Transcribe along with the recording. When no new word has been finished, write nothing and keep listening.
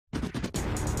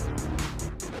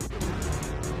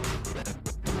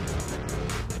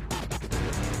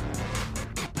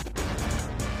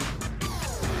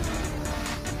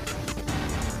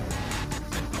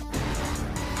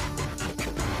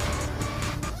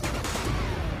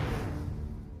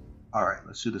Alright,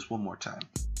 let's do this one more time.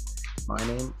 My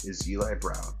name is Eli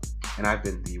Brown, and I've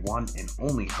been the one and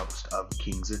only host of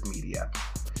Kings of Media.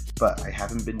 But I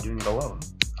haven't been doing it alone.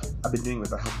 I've been doing it with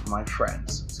the help of my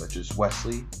friends, such as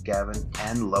Wesley, Gavin,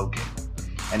 and Logan.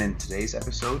 And in today's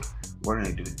episode, we're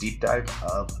going to do a deep dive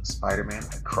of Spider-Man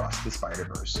Across the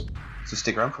Spider-Verse. So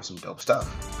stick around for some dope stuff.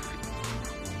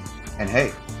 And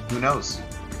hey, who knows?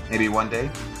 Maybe one day,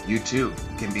 you too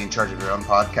can be in charge of your own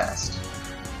podcast.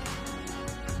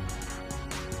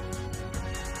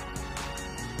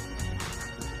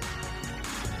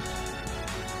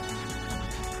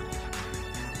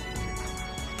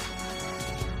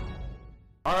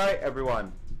 Alright,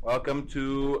 everyone. Welcome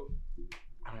to...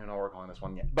 I don't know what we're calling this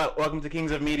one yet. But welcome to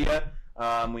Kings of Media.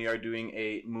 We are doing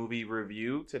a movie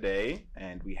review today,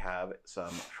 and we have some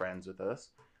friends with us.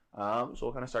 So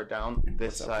we'll kind of start down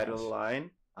this side of the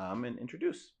line and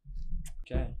introduce.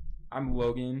 Okay. I'm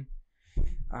Logan.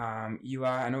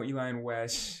 Eli. I know Eli and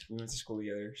Wes. We went to school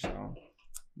together, so I've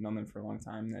known them for a long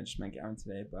time. And I just met Gavin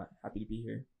today, but happy to be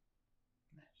here.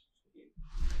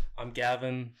 I'm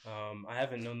Gavin. I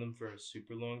haven't known them for a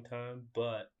super long time,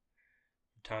 but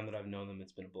the time that I've known them,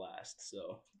 it's been a blast.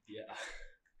 So, yeah.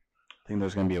 I think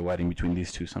there's going to be a wedding between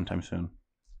these two sometime soon.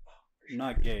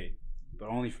 Not gay, but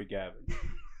only for Gavin.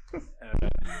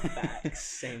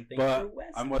 Same thing but for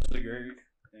Wes. I'm Wesley Gerg,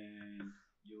 and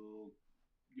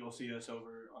you'll see us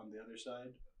over on the other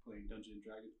side playing Dungeons and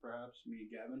Dragons, perhaps me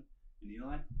and Gavin and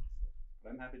Eli.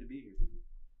 But I'm happy to be here.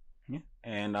 Yeah.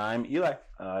 And I'm Eli.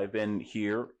 I've been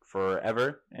here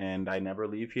forever, and I never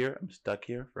leave here. I'm stuck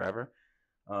here forever.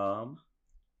 So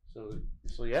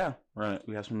yeah,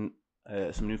 we have some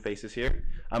new faces here.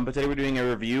 But today we're doing a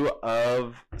review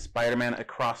of Spider-Man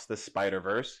Across the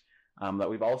Spider-Verse that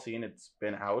we've all seen. It's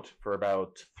been out for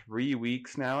about 3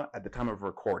 weeks now at the time of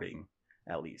recording,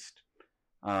 at least.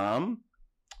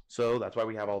 So that's why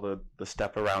we have all the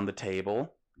stuff around the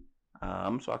table.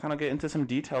 So I'll kind of get into some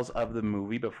details of the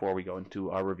movie before we go into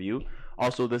our review.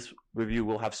 Also, this review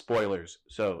will have spoilers.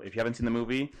 So if you haven't seen the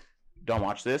movie, don't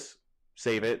watch this.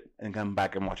 Save it and come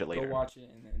back and watch it later. Go watch it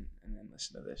and then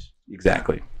listen to this.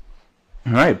 Exactly.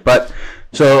 All right, but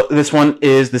so this one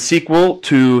is the sequel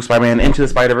to Spider-Man Into the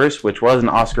Spider-Verse, which was an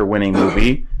Oscar-winning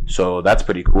movie. So that's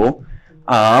pretty cool.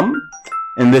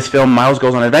 In this film, Miles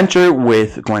goes on an adventure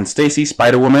with Gwen Stacy,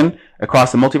 Spider-Woman,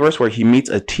 across the multiverse where he meets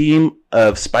a team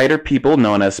of spider people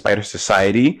known as Spider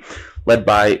Society, led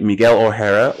by Miguel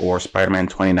O'Hara, or Spider-Man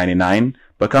 2099,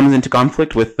 but comes into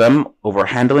conflict with them over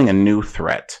handling a new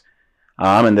threat.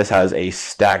 And this has a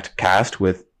stacked cast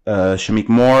with Shameik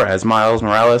Moore as Miles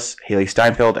Morales, Haley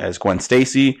Steinfeld as Gwen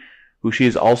Stacy, who she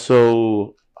is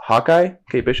also Hawkeye,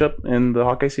 Kate Bishop in the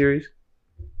Hawkeye series.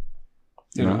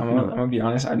 Dude, I'm gonna be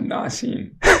honest. I've not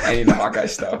seen any of the Hawkeye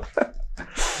stuff.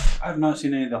 I've not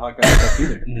seen any of the Hawkeye stuff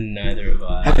either. Neither have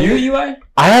I. Have you, Eli?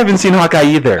 I haven't seen Hawkeye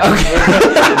either.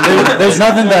 Okay. There's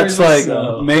nothing that's like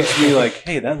makes me like,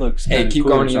 hey, that looks. Hey, keep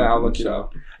cool going, Eli. I'll look it so.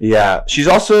 up. Yeah, she's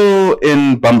also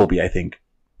in Bumblebee, I think.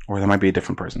 Or that might be a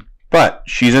different person. But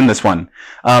she's in this one.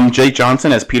 Jake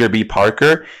Johnson as Peter B.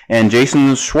 Parker, and Jason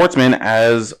Schwartzman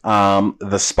as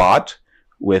the Spot,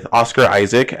 with Oscar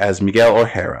Isaac as Miguel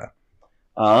O'Hara.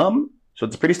 So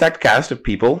it's a pretty stacked cast of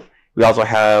people. We also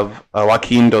have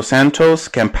Joaquin Dos Santos,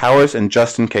 Kemp Powers, and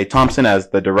Justin K. Thompson as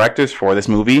the directors for this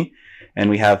movie. And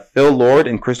we have Phil Lord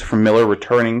and Christopher Miller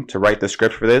returning to write the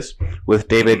script for this, with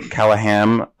David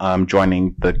Callahan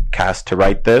joining the cast to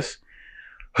write this.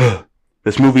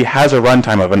 This movie has a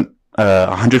runtime of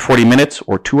 140 minutes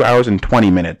or 2 hours and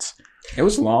 20 minutes. It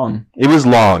was long. It was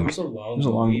long. It was a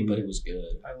long movie, but it was good.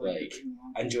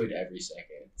 I enjoyed every second.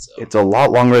 So. It's a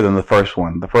lot longer than the first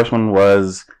one. The first one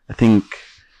was, I think,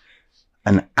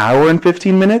 an hour and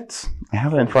 15 minutes. I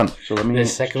have it in front. So let me. The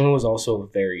second one was also a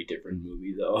very different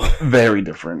movie, though. Very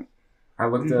different. I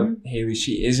looked up Haley.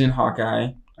 She is in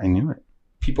Hawkeye. I knew it.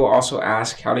 People also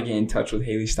ask how to get in touch with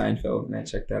Haley Steinfeld, and I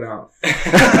checked that out.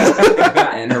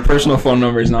 And her personal phone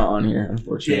number is not on here,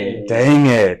 unfortunately. Dang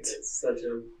it. It's such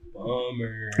a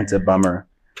bummer. It's a bummer.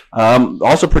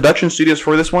 Also, production studios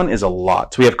for this one is a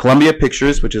lot. So we have Columbia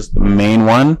Pictures, which is the main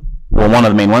one. Well, one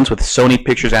of the main ones, with Sony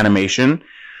Pictures Animation,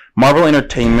 Marvel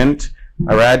Entertainment,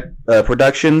 Arad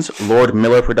Productions, Lord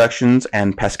Miller Productions,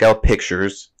 and Pascal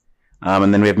Pictures.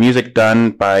 And then we have music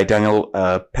done by Daniel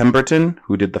Pemberton,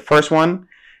 who did the first one.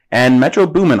 And Metro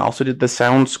Boomin also did the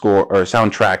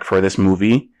soundtrack for this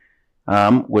movie,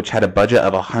 which had a budget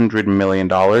of $100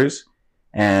 million.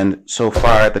 And so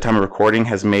far, at the time of recording,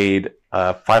 has made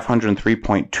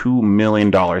 $503.2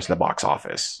 million at the box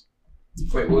office.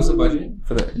 Wait, what was the budget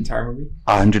for the entire movie?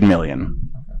 $100 million.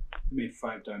 They made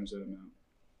 5 times that amount.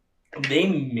 They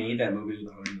made that movie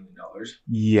with $100 million.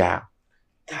 Yeah.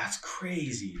 That's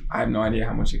crazy. I have no idea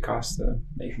how much it costs to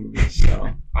make movies. So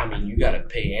I mean, you gotta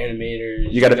pay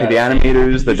animators. You got to pay the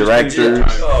animators, the directors,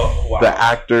 Oh wow. the Time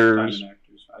actors. and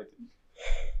actors, I think.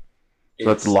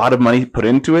 So it's a lot of money put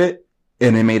into it,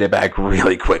 and they made it back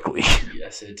really quickly.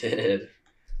 Yes, it did.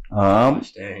 Um,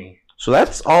 Dang. so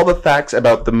that's all the facts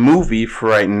about the movie for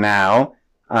right now.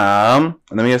 And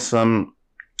then we have some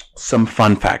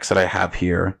fun facts that I have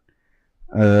here.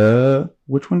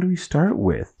 Which one do we start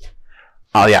with?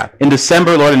 Oh yeah. In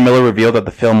December, Lord and Miller revealed that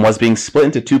the film was being split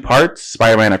into two parts,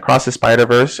 Spider-Man Across the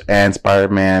Spider-Verse and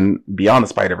Spider-Man Beyond the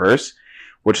Spider-Verse,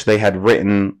 which they had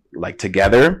written like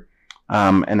together.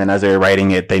 And then as they were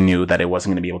writing it, they knew that it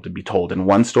wasn't going to be able to be told in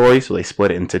one story, so they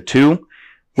split it into two,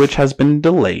 which has been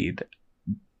delayed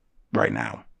right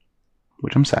now,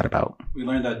 which I'm sad about. We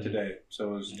learned that today, so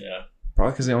it was Yeah.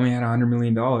 probably because they only had $100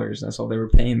 million. That's all they were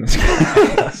paying those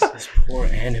guys. This poor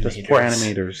animators. Just poor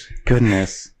animators.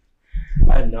 Goodness.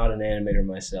 I'm not an animator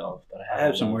myself, but I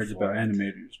have some love words for about it.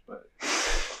 animators, but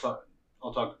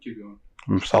I'll talk. Keep going.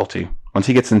 I'm salty. Once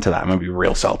he gets into that, I'm going to be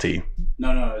real salty.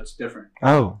 No, it's different.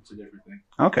 Oh, It's a different thing.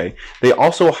 okay. They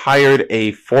also hired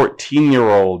a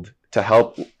 14-year-old to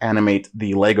help animate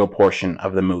the Lego portion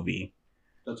of the movie.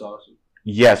 That's awesome.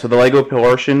 Yeah, so the Lego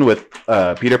portion with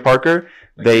Peter Parker,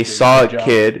 Like, they did saw a good job.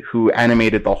 kid who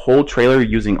animated the whole trailer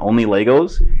using only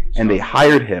Legos, and they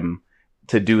hired him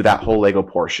to do that whole Lego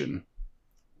portion.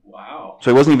 Wow. So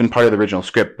it wasn't even part of the original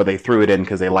script, but they threw it in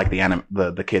because they liked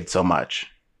the kid so much.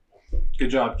 Good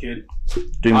job, kid.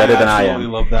 Doing better than I absolutely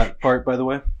am. love that part, by the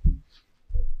way.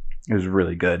 It was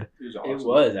really good. It was It awesome.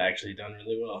 was actually done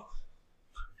really well.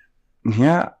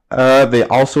 Yeah. They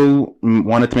also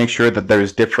wanted to make sure that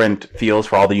there's different feels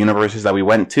for all the universes that we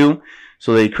went to.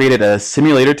 So they created a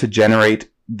simulator to generate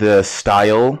the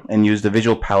style and use the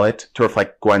visual palette to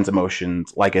reflect Gwen's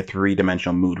emotions like a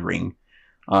 3-dimensional mood ring.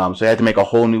 So they had to make a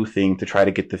whole new thing to try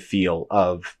to get the feel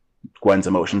of Gwen's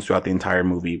emotions throughout the entire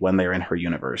movie when they're in her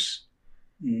universe.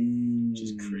 Which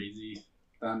is crazy.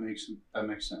 That makes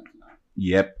sense now.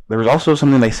 Yep. There was also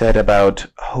something they said about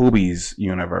Hobie's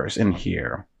universe in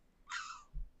here.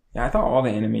 Yeah, I thought all the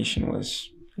animation was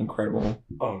incredible.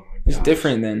 Oh my It's god.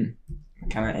 different than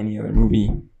kind of any other movie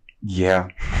Yeah.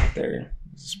 out there.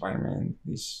 Spider-Man,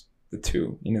 the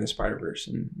two, the Spider-Verse,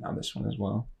 and now this one as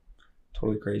well.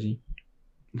 Totally crazy.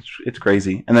 It's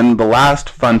crazy. And then the last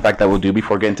fun fact that we'll do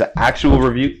before getting to actual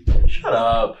review. Shut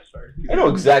up. Sorry. I know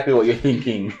exactly what you're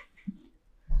thinking.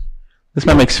 This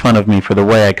man makes fun of me for the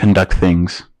way I conduct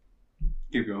things.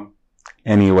 Keep going.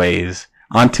 Anyways,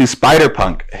 on to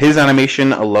Spider-Punk. His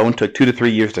animation alone took 2 to 3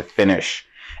 years to finish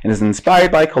and is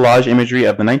inspired by collage imagery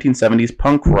of the 1970s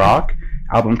punk rock,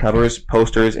 album covers,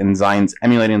 posters, and zines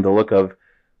emulating the look of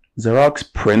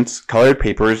Xerox prints, colored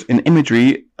papers, and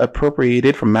imagery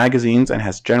appropriated from magazines and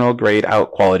has general grayed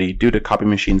out quality due to copy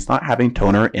machines not having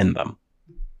toner in them.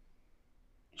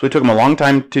 So it took them a long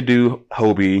time to do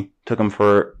Hobie. Took them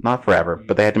for, not forever,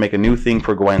 but they had to make a new thing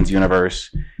for Gwen's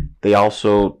universe. They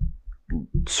also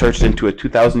searched into a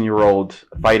 2,000-year-old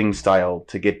fighting style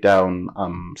to get down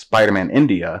Spider-Man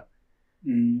India.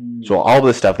 So all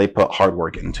this stuff, they put hard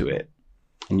work into it.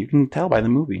 And you can tell by the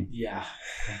movie. Yeah.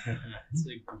 It's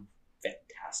a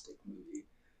fantastic movie.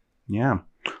 Yeah.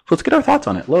 So let's get our thoughts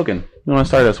on it. Logan, you want to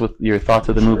start us with your thoughts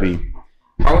of the movie?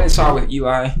 I went and saw it with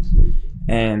Eli,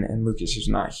 and Lucas is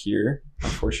not here,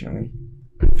 unfortunately.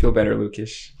 Feel better,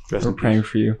 Lucas. Rest We're in peace. praying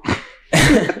for you.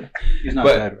 He's not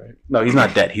But- dead, right? No, he's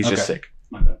not dead. He's just Okay. sick.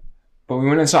 My bad. But we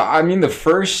went and saw. I mean, the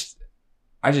first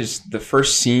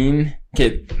scene.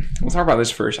 Okay, we'll talk about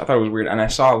this first. I thought it was weird, and I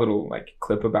saw a little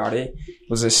clip about it.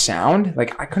 Was a sound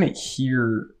I couldn't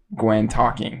hear Gwen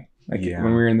talking Yeah.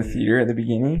 when we were in the theater at the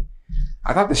beginning.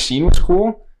 I thought the scene was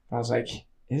cool. I was like,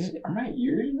 are my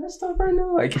ears messed up right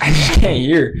now? I just can't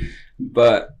hear.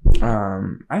 But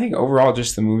I think overall,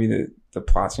 just the movie, the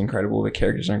plot's incredible. The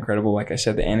characters are incredible. Like I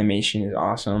said, the animation is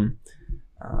awesome.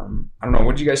 I don't know.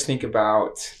 What did you guys think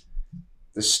about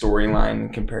the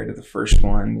storyline compared to the first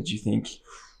one? Did you think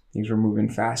things were moving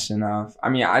fast enough? I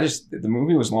mean, the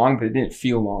movie was long, but it didn't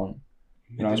feel long.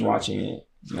 I was watching it.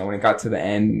 When it got to the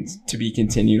end, to be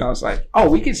continued, I was like, oh,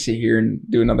 we could sit here and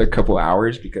do another couple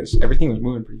hours because everything was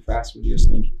moving pretty fast. What do you guys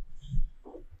think?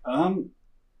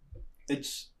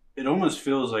 It almost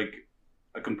feels like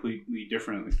a completely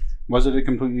different. Was it a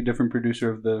completely different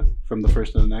producer from the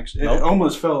first to the next? It Nope.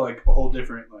 almost felt like a whole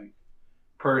different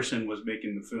person was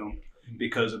making the film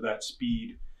because of that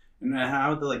speed and then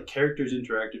how the characters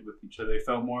interacted with each other. They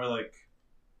felt more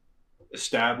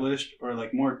established or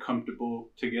more comfortable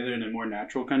together in a more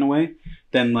natural kind of way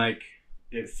than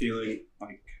it feeling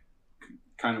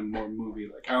kind of more movie.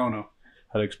 I don't know.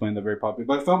 how to explain that very popular,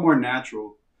 but it felt more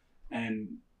natural, and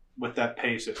with that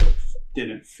pace, it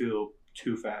didn't feel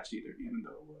too fast either, even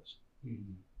though it was.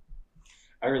 Mhm.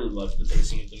 I really loved the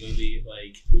pacing of the movie.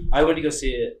 Like, I went to go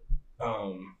see it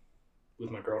with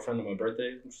my girlfriend on my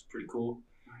birthday, which was pretty cool.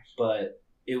 Nice. But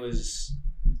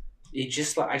it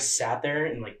just like I sat there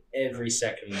and like every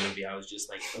second of the movie I was just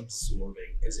like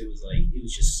absorbing because it was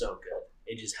just so good.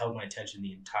 It just held my attention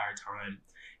the entire time.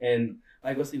 And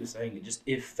like Wesley was saying,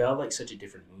 it felt like such a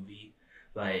different movie.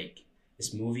 Like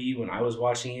this movie when I was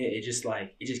watching it, it just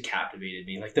captivated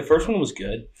me. Like the first one was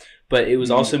good, but it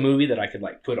was also a movie that I could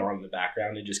like put on in the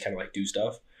background and just kind of like do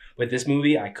stuff. But this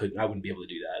movie, I wouldn't be able to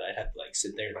do that. I'd have to like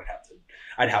sit there and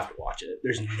I'd have to watch it.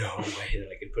 There's no way that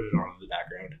I could put it on in the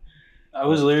background. I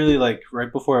was literally like,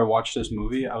 right before I watched this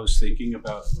movie, I was thinking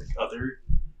about like other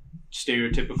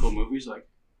stereotypical movies, like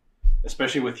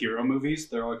especially with hero movies,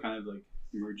 they're all kind of like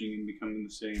merging and becoming the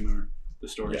same, or the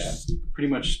story's pretty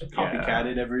much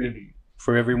copycatted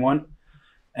for everyone.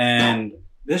 And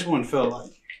this one felt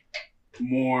like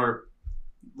more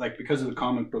like, because of the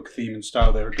comic book theme and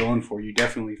style they were going for, it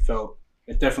definitely felt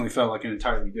like an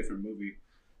entirely different movie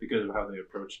because of how they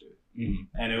approached it. Mm-hmm.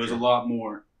 And it was a lot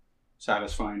more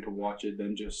satisfying to watch it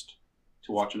than just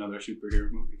to watch another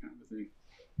superhero movie kind of thing.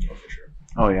 Oh, for sure.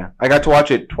 Oh yeah, I got to watch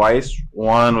it twice.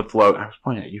 One with Logan. I was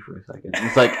pointing at you for a second.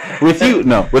 It's like with you,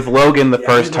 no, with Logan the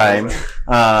first time,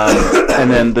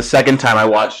 and then the second time I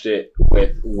watched it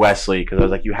with Wesley because I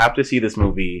was like, you have to see this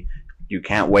movie. You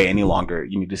can't wait any longer.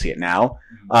 You need to see it now.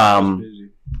 And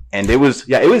it was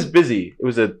busy. It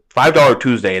was a $5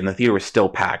 Tuesday, and the theater was still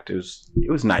packed. It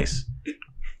was nice.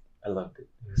 I loved it.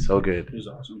 It was so good. It was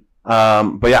awesome.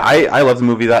 But yeah, I love the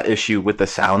movie. That issue with the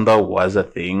sound though was a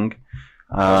thing.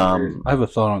 I have a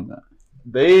thought on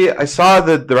that. I saw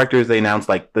the directors, they announced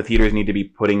like the theaters need to be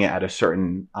putting it at a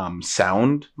certain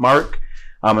sound mark.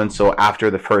 And so after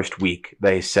the first week,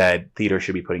 they said theaters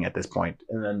should be putting it at this point.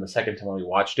 And then the second time we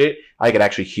watched it, I could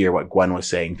actually hear what Gwen was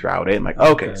saying throughout it. I'm like,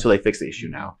 okay, so they fixed the issue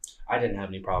now. I didn't have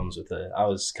any problems with it. I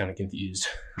was kind of confused.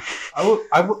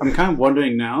 I'm kind of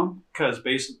wondering now, because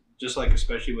just like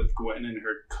especially with Gwen and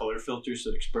her color filters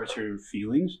to express her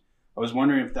feelings, I was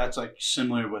wondering if that's like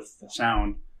similar with the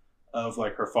sound of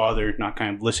like her father not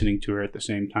kind of listening to her at the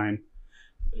same time,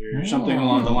 or something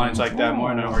along the lines like that,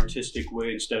 more in an artistic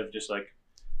way instead of just like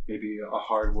maybe a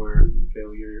hardware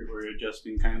failure or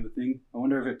adjusting kind of a thing. I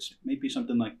wonder if it's maybe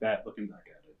something like that looking back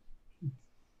at it.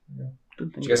 Yeah.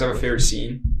 Do you guys have a favorite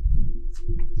scene?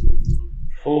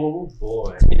 Oh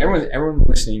boy! Everyone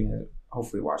listening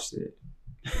hopefully watched it.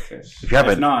 If you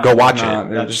haven't, go watch it.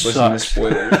 They're just listening to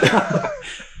spoilers.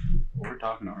 We're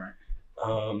talking all right.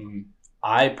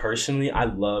 I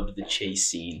loved the chase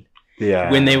scene.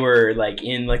 Yeah. When they were like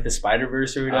in like the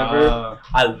Spider-Verse or whatever,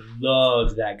 I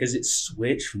loved that because it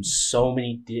switched from so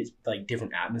many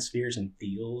different atmospheres and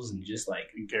feels and just like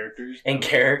characters.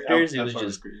 It was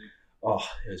just crazy. Oh,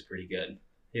 it was pretty good.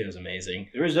 It was amazing.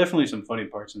 There was definitely some funny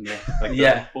parts in there. Like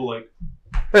the whole like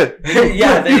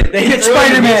yeah, they hit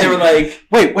Spider-Man. They were like,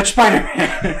 wait, what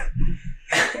Spider-Man?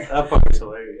 That part was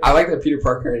hilarious. I like that Peter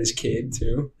Parker and his kid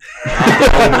too.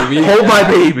 Hold my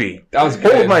baby. That was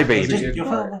good. Hold my baby.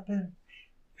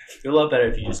 Feel a lot better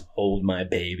if you just hold my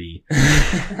baby.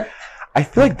 I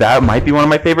feel like that might be one of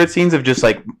my favorite scenes of just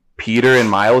like Peter and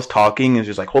Miles talking is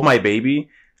just like hold my baby.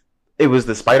 It was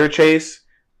the spider chase,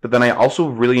 but then I also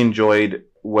really enjoyed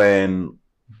when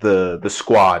the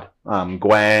squad,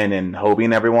 Gwen and Hobie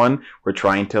and everyone were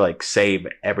trying to like save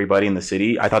everybody in the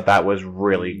city. I thought that was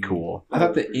really cool. I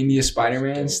thought the India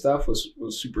Spider-Man stuff was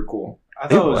super cool. I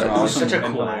thought it was awesome. Such a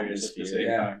and cool hilarious at the same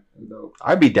time.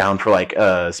 I'd be down for like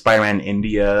a Spider-Man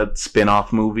India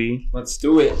spin-off movie. Let's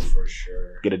do it. For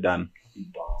sure. Get it done.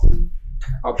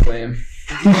 I'll play him.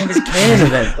 It's a canon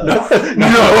event though.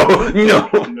 No.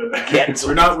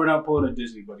 We're not pulling a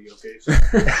Disney buddy, okay? So.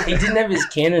 He didn't have his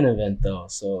canon event though,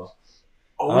 so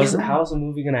how's the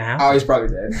movie gonna happen? Oh, he's probably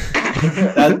dead.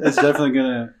 That's definitely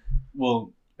gonna.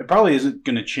 Well, it probably isn't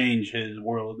gonna change his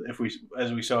world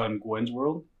as we saw in Gwen's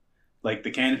world. Like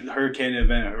her canon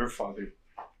event of her father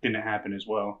didn't happen as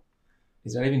well.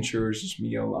 Is that even true, or is just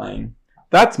Miguel lying?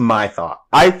 That's my thought.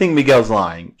 I think Miguel's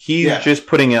lying. He's just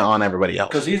putting it on everybody else.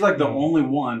 Because he's like the only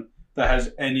one that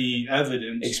has any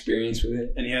evidence. Experience with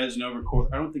it. And he has no record.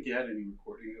 I don't think he had any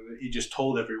recording of it. He just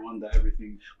told everyone that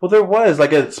everything. Well, there was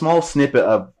like a small snippet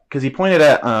of, because he pointed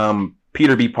at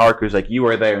Peter B. Parker's like, you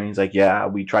were there. And he's like, yeah,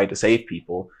 we tried to save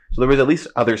people. So there was at least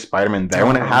other Spider-Man there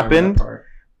when it happened.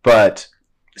 But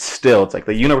still, it's like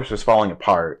the universe was falling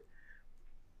apart.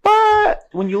 But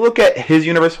when you look at his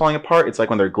universe falling apart, it's like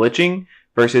when they're glitching.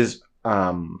 Versus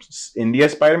India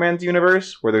Spider-Man's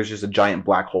universe, where there's just a giant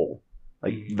black hole. So there was at least other Spider-Man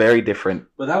Like very different.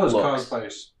 But that was looks. caused by a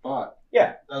spot.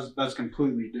 Yeah. That's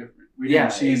completely different. We Yeah,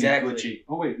 didn't see exactly. any glitchy.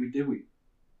 Oh wait, we?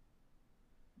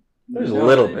 There's a No,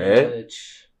 little they bit. glitch.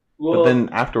 But Well, then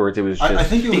afterwards, it was just. I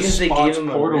think it was Because they Spot's gave him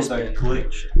a portal that wristband.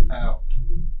 glitched out.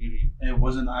 mhm. And it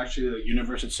wasn't actually the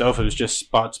universe itself. It was just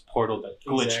Spot's portal that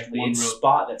glitched Exactly. one It's real.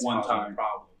 Spot that's one causing time.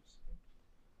 problems.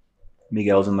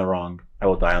 Miguel's in the wrong. I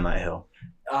will die on that hill.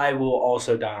 I will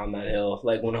also die on that hill,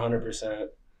 like 100%.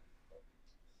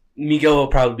 Miguel will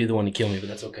probably be the one to kill me, but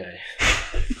that's okay.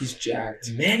 He's jacked.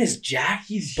 The man is jacked,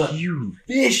 He's but huge.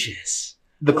 vicious.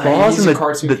 The Like, claws he's and a the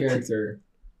cartoon the- character.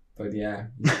 But yeah,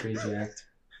 he's pretty jacked.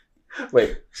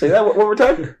 Wait, say that one more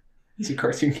time. He's a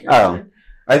cartoon character. Oh.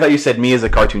 I thought you said me as a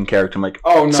cartoon character. I'm like,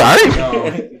 Oh no! Sorry?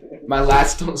 No. My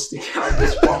lats don't stick out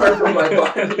this far from my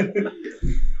body.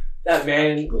 That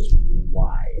man was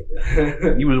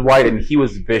wide. he was white and he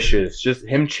was vicious. Just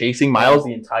him chasing Miles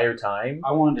the entire time.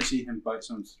 I wanted to see him bite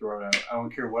someone's throat out. I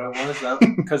don't care what it was.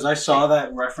 Because I saw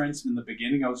that reference in the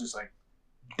beginning. I was just like,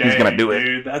 He's gonna "Dang, do it."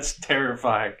 Dude, that's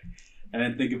terrifying. I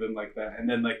didn't think of him like that. And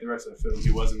then, like the rest of the film,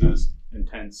 he wasn't as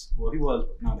intense. Well, he was,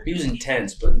 but not. He was as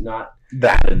intense, but not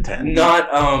That intense.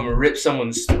 rip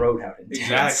someone's throat out. Intense.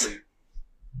 Exactly.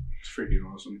 It's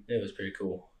freaking awesome. It was pretty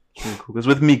cool. Because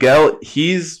with Miguel,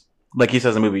 he's like he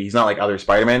says in the movie, he's not like other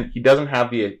Spider-Man. He doesn't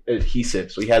have the adhesive,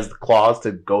 so he has the claws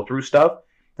to go through stuff.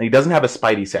 And he doesn't have a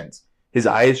spidey sense. His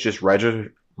eyes just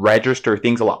register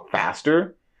things a lot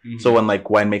faster. So when like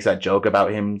Gwen makes that joke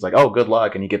about him, it's like, "Oh, good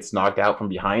luck," and he gets knocked out from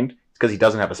behind, it's because he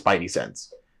doesn't have a spidey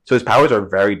sense. So his powers are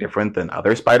very different than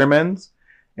other Spider-Mans.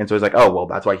 And so he's like, "Oh, well,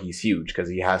 that's why he's huge, because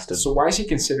he has to." So why is he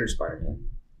considered Spider-Man?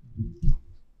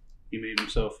 He made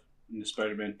himself into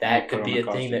Spider-Man. that He could put be on a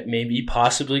costume. thing that maybe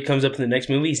possibly comes up in the next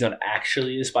movie. He's not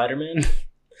actually a Spider-Man.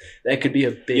 That could be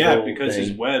a big Yeah, old because thing.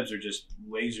 his webs are just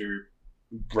laser.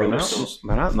 They're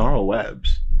not normal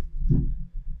webs.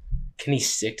 Can he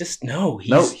stick to? No, he's,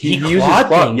 No, he uses clawed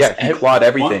claw. things. Yeah, he clawed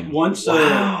everything. Once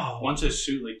Wow. once his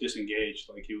suit like disengaged,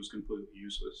 like he was completely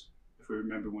useless. If we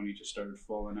remember when he just started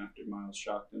falling after Miles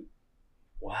shocked him.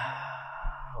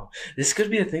 Wow, this could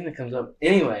be a thing that comes up.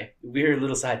 Anyway, we're a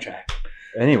little sidetracked.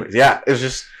 Anyways, yeah, it was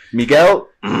just Miguel.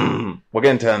 We'll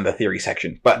get into the theory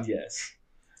section, but Yes.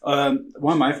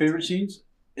 One of my favorite scenes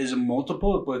is a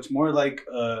multiple, but it's more like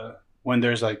when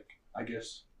there's like, I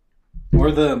guess,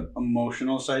 more the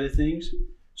emotional side of things.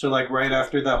 So like right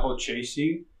after that whole chase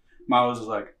scene, Miles is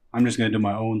like, "I'm just gonna do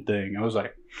my own thing." I was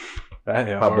like, "That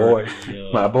hit my hard." boy,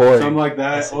 my boy. Something like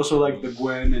that. Also like the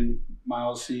Gwen and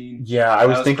Miles scene. Yeah, I That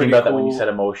was was thinking pretty about that when you cool. said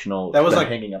emotional. That was them like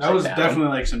hanging that upside was down. definitely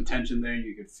like some tension there.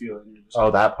 You could feel it. And you're just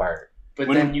Oh, that part But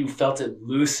When- then you felt it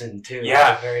loosen too. Yeah.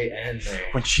 At the very end there.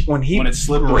 when he when it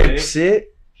slipped away. rips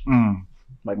it.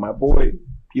 Like my boy,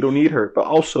 you don't need her, but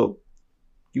also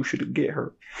you should get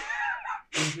her.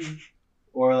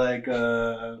 Or like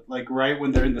right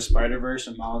when they're in the Spider-Verse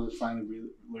and Miles is finally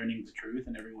learning the truth,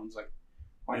 and everyone's like,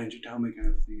 "Why didn't you tell me?" kind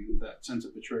of thing. That sense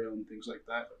of betrayal and things like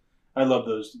that. I love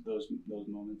those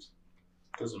moments.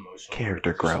 Those emotional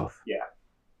Character growth. Yeah.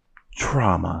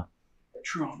 Trauma.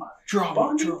 Trauma.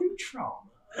 Bonding through trauma.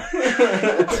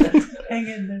 Hang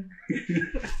in there.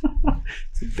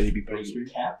 It's a baby poster.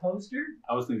 Cat poster?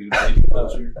 I was thinking of baby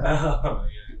poster. Oh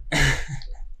yeah.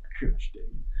 Gosh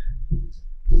dang.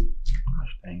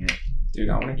 Gosh, dang it. Dude,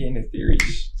 I want to get into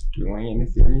theories. Do we want to get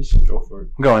into theories? Go for it.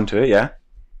 Go into it, yeah.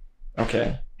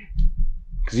 Okay.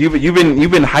 Because you've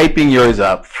been hyping yours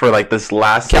up for like this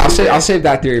last. Okay, I'll save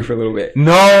that theory for a little bit.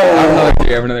 No. I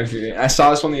have another theory. I saw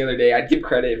this one the other day. I'd give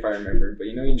credit if I remember, but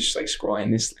you just like scroll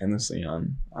endlessly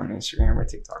on Instagram or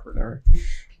TikTok or whatever.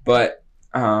 But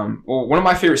well, one of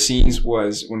my favorite scenes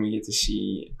was when we get to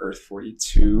see Earth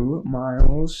 42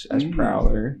 Miles as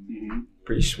Prowler. Mm-hmm.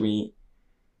 Pretty sweet.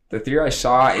 The theory I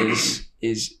saw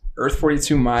is Earth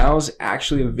 42 Miles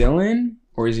actually a villain,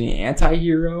 or is he an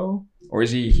anti-hero, or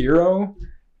is he a hero?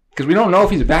 Because we don't know if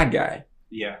he's a bad guy.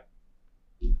 Yeah.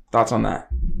 Thoughts on that?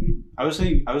 I was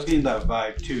getting that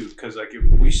vibe too, because like if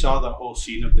we saw the whole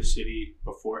scene of the city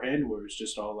beforehand, where it's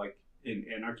just all like in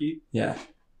anarchy, Yeah.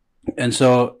 and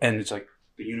it's like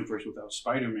the universe without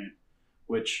Spider-Man,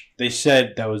 which they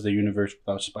said that was the universe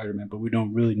without Spider-Man, but we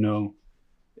don't really know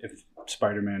if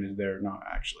Spider-Man is there or not.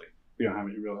 Actually, we don't have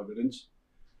any real evidence,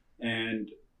 and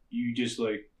you just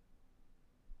like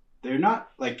they're not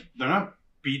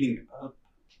beating up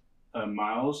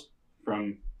Miles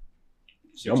from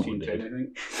 1610, I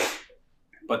think.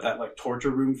 But that like torture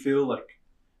room feel like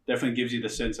definitely gives you the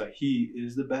sense that he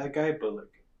is the bad guy, but like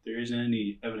there isn't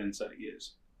any evidence that he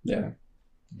is. Yeah.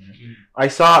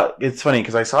 It's funny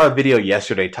because I saw a video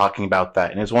yesterday talking about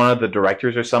that, and it was one of the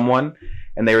directors or someone,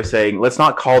 and they were saying, let's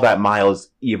not call that Miles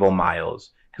evil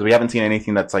Miles, because we haven't seen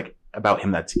anything that's like about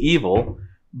him that's evil.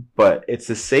 But it's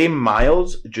the same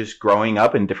Miles, just growing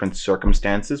up in different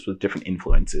circumstances with different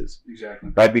influences. Exactly.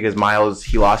 Right? Because Miles,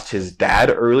 he lost his dad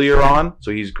earlier on,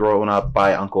 so he's grown up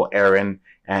by Uncle Aaron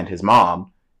and his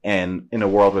mom, and in a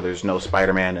world where there's no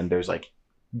Spider-Man and there's like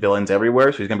villains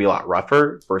everywhere, so he's gonna be a lot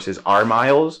rougher versus our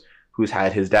Miles, who's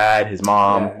had his dad, his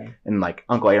mom, and like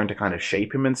Uncle Aaron to kind of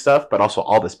shape him and stuff, but also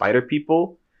all the Spider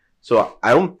people. So I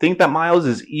don't think that Miles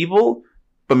is evil,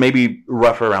 but maybe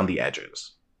rougher around the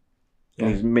edges. Yeah.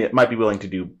 And he might be willing to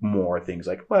do more things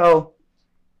like, well,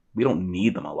 we don't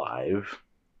need them alive.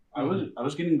 I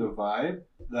was getting the vibe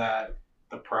that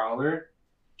the Prowler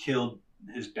killed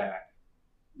his dad.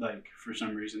 Like, for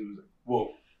some reason, it was like, whoa.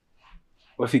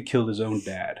 What if he killed his own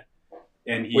dad?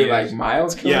 And he Wait, like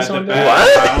Miles killed his the own bad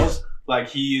dad? Miles, like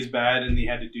he is bad and he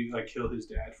had to do like kill his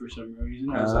dad for some reason.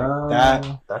 I was like,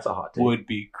 that That's a hot take. would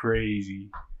be crazy.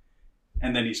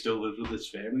 And then he still lives with his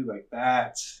family. Like,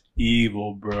 that's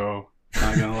evil, bro.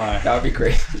 Not gonna lie. That would be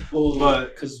crazy. Well,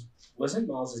 But- because wasn't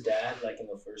Miles' dad like in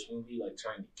the first movie like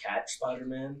trying to catch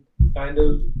Spider-Man, kind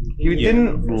of? He Yeah.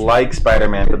 didn't like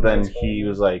Spider-Man, but then he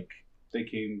was like, They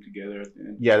came together at the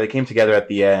end. yeah, they came together at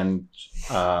the end.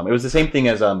 It was the same thing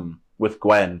as with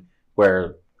Gwen,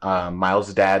 where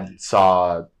Miles' dad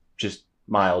saw just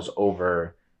Miles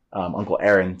over Uncle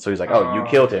Aaron, so he's like, "Oh, you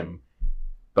killed him,"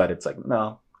 but it's like,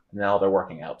 no, now they're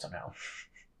working out somehow.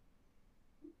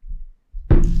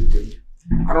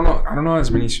 I don't know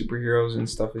as many superheroes and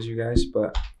stuff as you guys,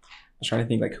 but I was trying to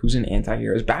think like who's an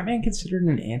anti-hero. Is Batman considered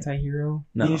an anti-hero?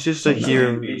 No. He's just a He's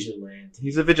hero. a vigilante,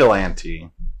 He's a vigilante.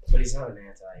 but he's not an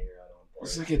anti-hero. I don't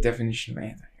What's think. like a definition of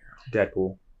anti-hero?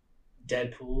 Deadpool.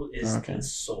 Deadpool is Okay. the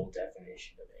sole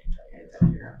definition of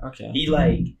anti-hero. Okay. He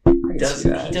like I can does see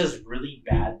that. he does really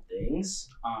bad things,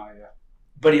 Yeah.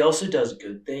 but he also does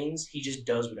good things. He just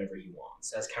does whatever he wants.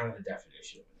 That's kind of the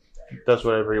definition of an anti-hero. Does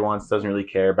whatever he wants. Doesn't really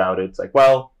care about it. It's like,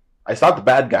 well, I stopped the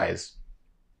bad guys.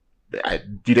 You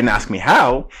didn't ask me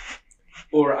how.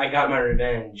 Or I got my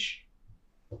revenge.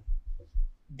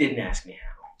 Didn't ask me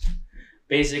how.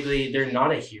 Basically, they're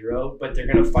not a hero, but they're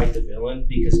gonna fight the villain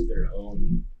because of their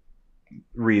own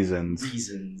Reasons.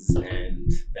 reasons and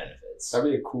benefits.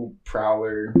 That'd be a cool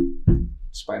Prowler,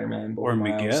 Spider-Man, both Or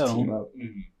Miles Miguel. team up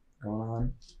Mhm. going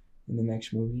on in the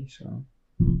next movie. So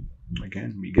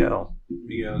Again, Miguel.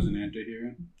 Miguel's an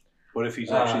anti-hero. What if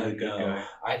he's actually a good no. guy?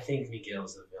 I think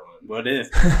Miguel's the villain. What if?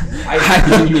 I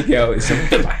think Miguel is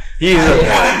something. He's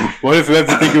What if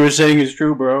everything you were saying is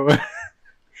true, bro?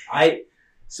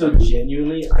 So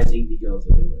genuinely, I think Miguel's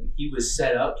a villain. He was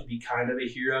set up to be kind of a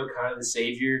hero, kind of a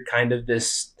savior, kind of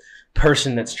this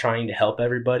person that's trying to help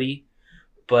everybody.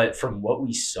 But from what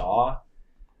we saw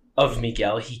of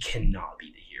Miguel, he cannot be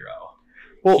the hero.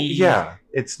 well, He- yeah,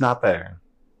 it's not there.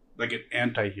 Like an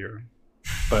anti-hero.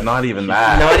 But not even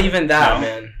that. Not even that, No.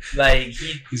 man. Like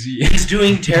Is he? he's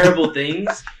doing terrible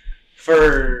things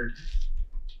for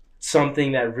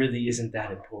something that really isn't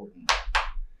that important.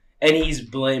 And he's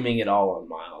blaming it all on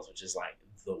Miles, which is like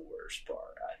the worst part,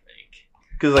 I think.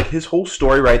 Because like his whole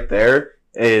story right there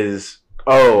is,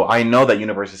 oh, I know that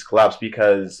universe has collapsed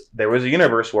because there was a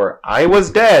universe where I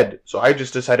was dead, so I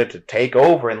just decided to take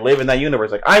over and live in that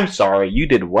universe. Like, I'm sorry, you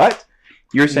did what?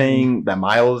 You're saying that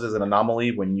Miles is an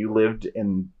anomaly when you lived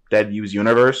in Dead U's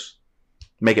universe?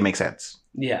 Make it make sense.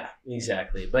 Yeah,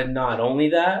 exactly. But not only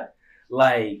that,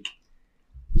 like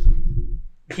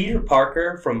Peter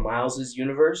Parker from Miles's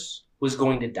universe was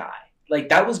going to die. Like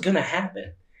that was gonna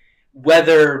happen.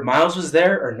 Whether Miles was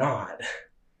there or not,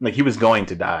 Like, he was going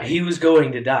to die. he was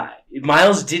going to die.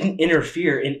 Miles didn't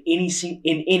interfere in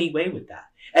any way with that.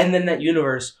 And then that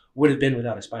universe would have been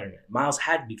without a Spider-Man. Miles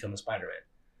had to become a Spider-Man.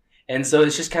 And so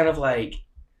it's just kind of like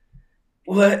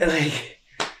what like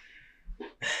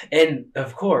and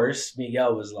of course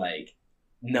Miguel was like,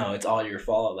 no, it's all your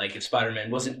fault. Like if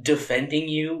Spider-Man wasn't defending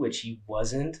you, which he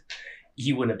wasn't,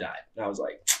 he wouldn't have died. And I was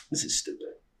like, this is stupid.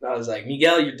 I was like,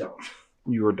 Miguel, you're dumb.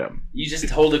 You were dumb. You just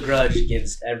hold a grudge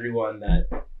against everyone that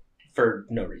for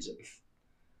no reason.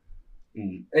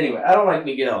 Anyway, I don't like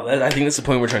Miguel. I think that's the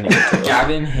point we're trying to get to.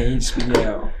 Gavin hates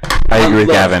Miguel. I agree with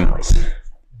love Gavin. Miles,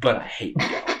 but I hate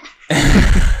Miguel.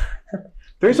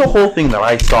 There's a whole thing that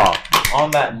I saw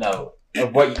on that note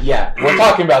of what, yeah, we're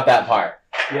talking about that part.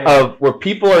 Of where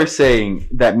people are saying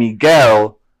that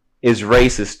Miguel is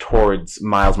racist towards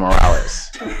Miles Morales.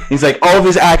 He's like, all of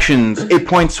his actions, it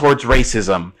points towards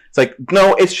racism. It's like,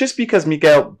 no, it's just because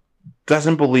Miguel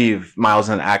doesn't believe Miles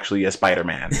is actually a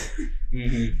Spider-Man.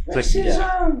 Mm-hmm. It's like,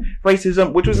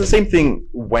 racism, which was the same thing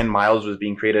when Miles was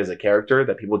being created as a character,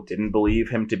 that people didn't believe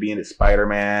him to be into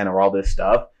Spider-Man or all this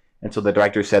stuff. And so the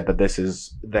director said that this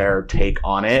is their take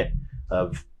on it.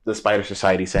 of the Spider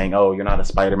Society saying, "Oh, you're not a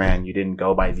Spider-Man. You didn't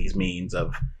go by these means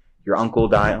of your uncle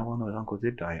died." Oh no, his uncle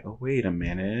did die. Oh, wait a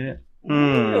minute. Wait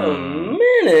a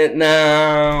minute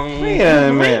now. Wait a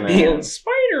He might be minute. a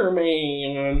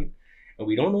Spider-Man. And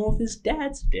we don't know if his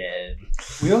dad's dead.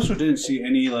 We also didn't see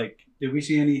any did we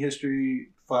see any history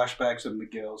flashbacks of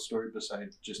Miguel's story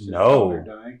besides just his No. father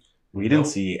dying? We didn't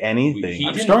Nope. see anything. He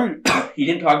I'm didn't- starting. He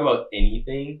didn't talk about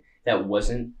anything that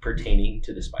wasn't pertaining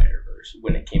to the Spider-Verse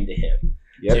when it came to him.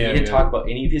 Yep. He Yeah, didn't yeah. talk about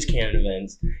any of his canon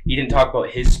events. He didn't talk about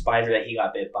his spider that he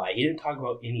got bit by. He didn't talk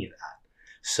about any of that.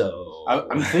 So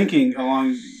I'm thinking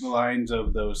along the lines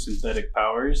of those synthetic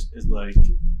powers is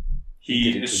He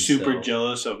did he it is super himself.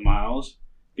 jealous of Miles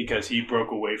because he broke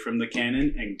away from the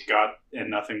canon and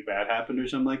nothing bad happened or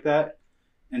something like that.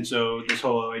 And so this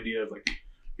whole idea of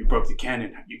you broke the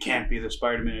canon, you can't be the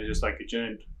Spider-Man is just like a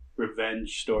giant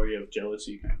revenge story of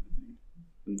jealousy kind of thing.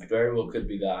 And very well could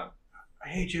be that. I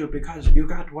hate you because you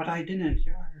got what I didn't.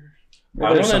 Yeah.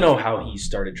 I want to know how he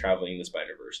started traveling the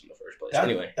Spider-Verse in the first place.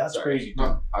 Anyway, that's sorry. crazy.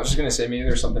 No, I was just gonna say maybe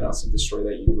there's something else to destroy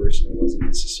that universe, and it wasn't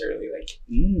necessarily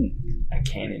a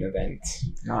canon event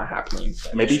not happening.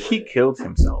 Maybe he killed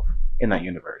himself in that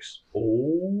universe.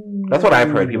 Oh, That's what I've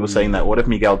heard people saying, that what if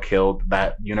Miguel killed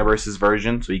that universe's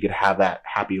version so he could have that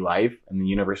happy life, and the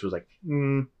universe was like,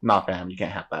 nah, fam, you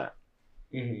can't have that.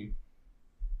 Mm-hmm.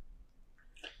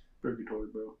 Purgatory,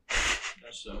 bro.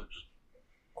 That sucks.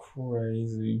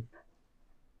 Crazy.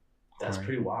 That's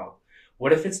pretty wild.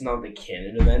 What if it's not the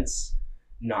canon events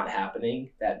not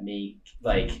happening that make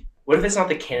what if it's not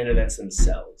the canon events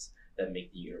themselves that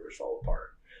make the universe fall apart,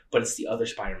 but it's the other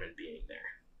Spider-Man being there?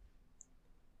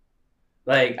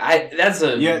 That's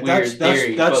a weird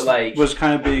theory, that's but was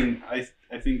kind of being. I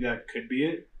think that could be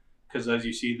it, because as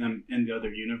you see them in the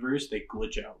other universe, they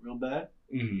glitch out real bad.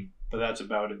 mhm. But that's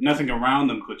about it. Nothing around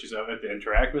them glitches out. If they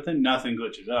interact with it, nothing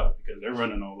glitches out because they're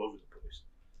running all over the place.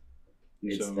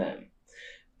 And It's so- them.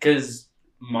 Because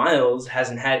Miles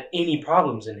hasn't had any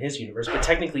problems in his universe, but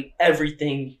technically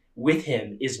everything with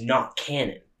him is not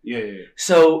canon. Yeah.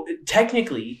 So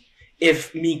technically,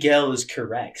 if Miguel is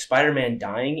correct, Spider-Man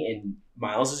dying in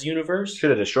Miles' universe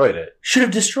Should have destroyed it. should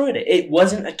have destroyed it. It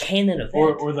wasn't a canon event.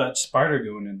 Or that spider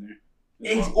going in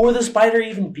there. as well. Or the spider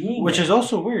even being Which there. is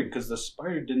also weird because the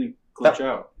spider didn't glitch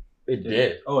out. It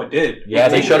did. Oh, it did. Yeah,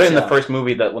 they did showed it in glitch the out. first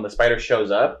movie that when the spider shows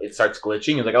up, it starts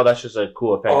glitching. It's like, oh, that's just a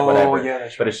cool effect, whatever.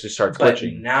 that's But it just starts But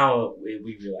glitching. now we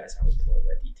realize how important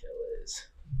that detail is.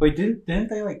 Wait, didn't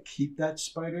they keep that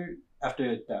spider after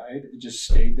it died? It just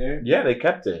stayed there. Yeah, they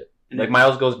kept it. And Like it-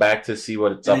 Miles goes back to see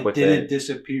what's and up with didn't it.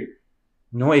 disappear.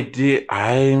 No, it did.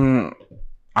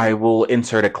 I will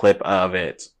insert a clip of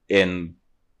it in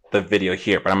the video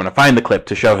here, but I'm going to find the clip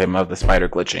to show him of the spider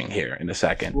glitching here in a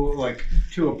second. Well,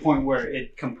 to a point where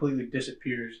it completely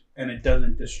disappears and it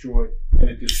doesn't destroy, and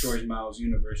it destroys Miles'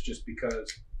 universe just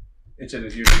because it's in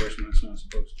his universe when it's not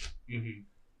supposed to.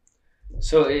 Mm-hmm.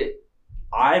 So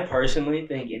I personally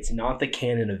think it's not the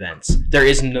canon events. There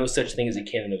is no such thing as a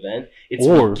canon event. It's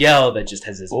Or- Miguel that just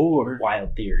has this Or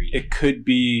wild theory. it could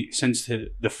be, since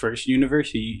the first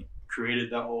universe, he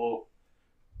created that whole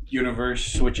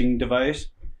universe switching device,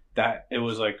 that it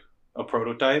was like a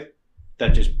prototype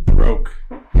that just broke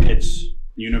its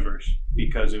universe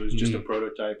because it was just a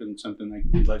prototype and something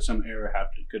like some error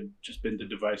happened. It could have just been the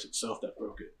device itself that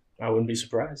broke it. I wouldn't be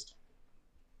surprised.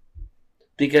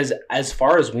 Because as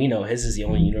far as we know, his is the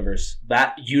only universe.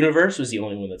 That universe was the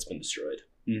only one that's been destroyed.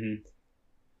 Mm-hmm.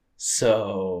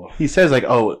 So He says, like,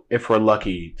 oh, if we're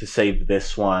lucky to save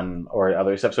this one or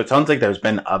other stuff. So it sounds like there's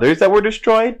been others that were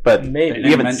destroyed, but maybe.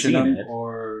 we haven't seen it.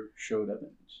 or showed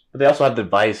evidence. But they also have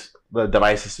the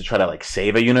devices to try to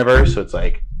save a universe. So it's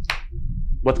like,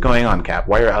 what's going on, Cap?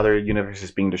 Why are other universes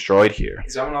being destroyed here?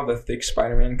 Is that when all the thick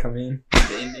Spider-Man come in?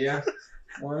 The India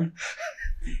one?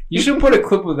 You should put a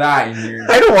clip of that in here.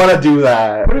 I don't want to do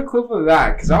that. Put a clip of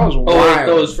that, because that was wild.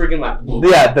 those freaking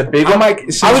Yeah, the big I'm one. like,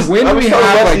 since I was when do we telling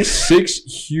have Wesley- 6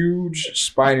 huge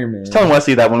Spider-Man? I was telling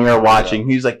Wesley that when we were watching,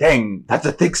 he was like, "Dang, that's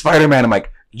a thick Spider-Man." I'm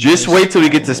like, "Just wait till we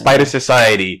get to Spider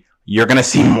Society. You're gonna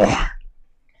see more."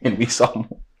 And we saw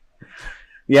more.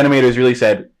 The animators really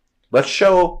said, "Let's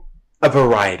show a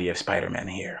variety of Spider-Man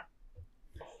here."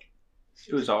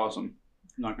 It was awesome.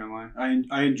 Not gonna lie,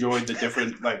 I enjoyed the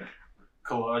different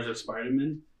collage of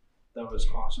Spider-Man. That was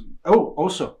awesome. Oh,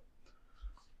 also,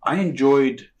 I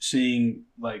enjoyed seeing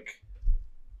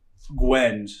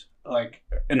Gwen's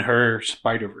in her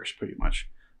Spider-Verse pretty much.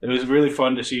 It was really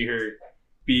fun to see her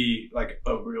be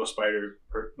a real spider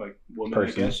woman,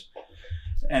 Person. I guess,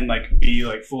 and be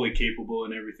fully capable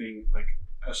and everything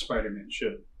a Spider-Man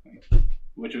should,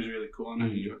 which was really cool, and I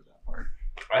enjoyed that part.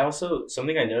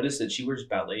 something I noticed that she wears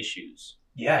ballet shoes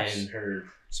in her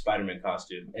Spider-Man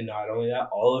costume, and not only that,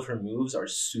 all of her moves are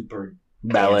super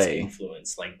Ballet.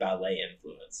 influenced, like ballet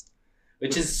influenced,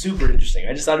 which is super interesting.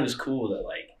 I just thought it was cool that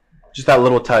like Just that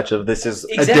little touch of this is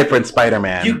Exactly. a different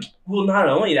Spider-Man. not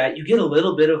only that, you get a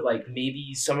little bit of like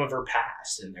maybe some of her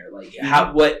past in there, like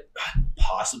how what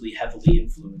possibly heavily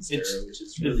influenced her, which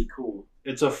is really cool.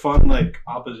 It's a fun like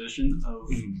opposition of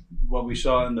what we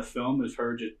saw in the film is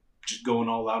her just going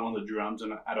all out on the drums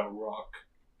and at a rock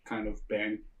kind of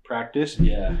band practice.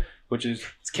 Yeah, Which is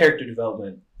it's character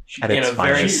development At in its a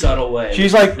very finest. subtle way. she's which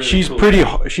is like really she's cool.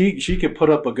 pretty she could put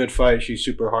up a good fight. She's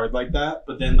super hard like that,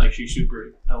 but then like she's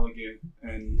super elegant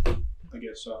and I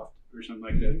guess soft or something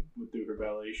like that through her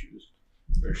ballet shoes.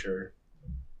 for sure.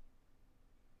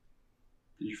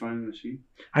 Did you find the scene?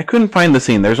 I couldn't find the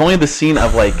scene. There's only the scene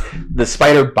of like the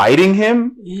spider biting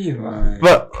him. Eli.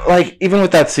 But like even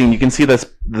with that scene, you can see the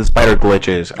spider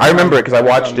glitches. I remember it because I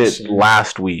watched it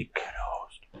last week.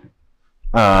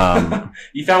 You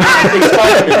found one big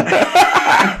Spider-Man.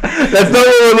 That's not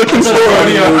what we're looking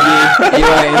for.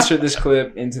 Eli, insert this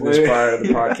clip into this part of the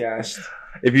podcast.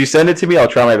 If you send it to me, I'll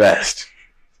try my best.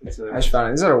 I just found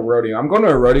it. This is at a rodeo. I'm going to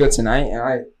a rodeo tonight, and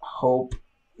I hope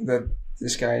that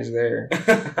this guy is there.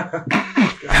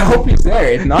 I hope he's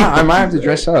there. If not, I might have to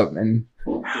dress up. And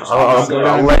I'll go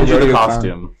down lend you the rodeo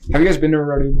costume. have you guys been to a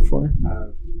rodeo before?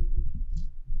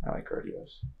 I like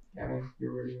rodeos. Yeah, man,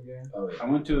 you're a rodeo guy. Oh yeah, I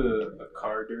went to a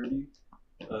car derby,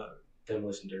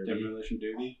 Demolition Derby. demolition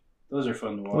derby. Those are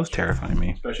fun to watch. Those terrify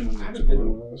me. Especially when I they haven't been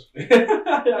to explode.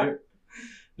 one of those.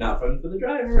 Not fun for the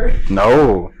driver.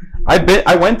 No,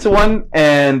 I went to one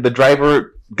and the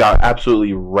driver got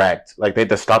absolutely wrecked. Like they had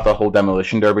to stop the whole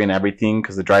demolition derby and everything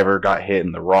because the driver got hit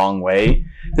in the wrong way.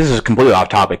 This is completely off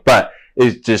topic, but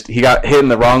it's just he got hit in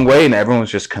the wrong way and everyone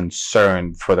was just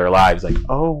concerned for their lives. Like,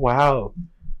 oh wow.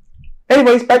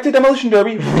 Anyways, back to demolition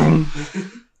derby.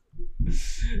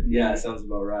 Yeah, sounds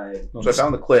about right. So I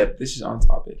found the clip. This is on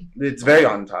topic. It's very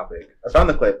on topic. I found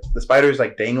the clip. The spider's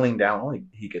like dangling down. Only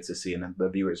he gets to see, and then the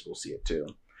viewers will see it too.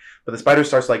 But the spider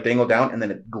starts like dangle down, and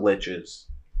then it glitches,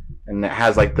 and it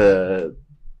has like the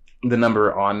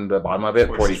number on the bottom of it,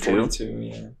 42, 42,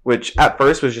 yeah. which at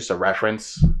first was just a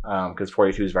reference because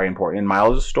 42 is very important in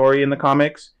Miles' story in the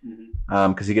comics.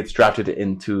 Because he gets drafted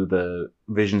into the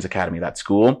Visions Academy, that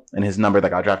school, and his number that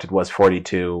got drafted was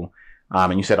 42.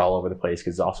 And you said all over the place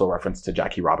because it's also a reference to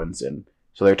Jackie Robinson.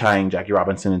 So they're tying Jackie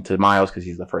Robinson into Miles because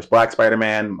he's the first Black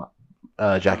Spider-Man.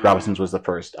 Jackie Robinson was the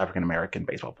first African-American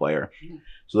baseball player.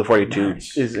 So the 42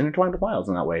 is intertwined with Miles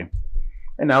in that way.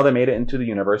 And now they made it into the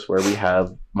universe where we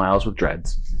have Miles with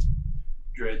dreads.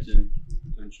 Dreads and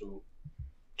potential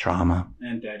Trauma.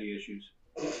 and daddy issues.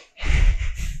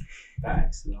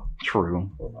 Facts, though. True.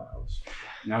 Poor Miles.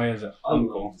 Now he has an I love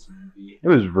uncle. this movie. It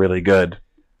was really good.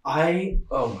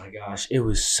 Oh my gosh, it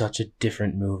was such a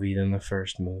different movie than the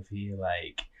first movie.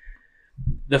 Like,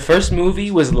 the first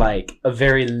movie was like a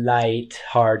very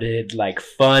light-hearted, like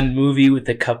fun movie with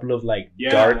a couple of like Yeah.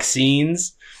 dark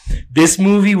scenes. This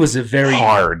movie was a very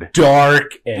Hard.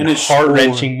 dark and And it's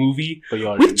heart-wrenching movie But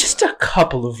y'all with just a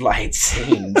couple of light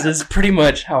scenes. Is pretty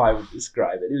much how I would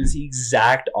describe it. It was the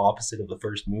exact opposite of the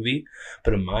first movie,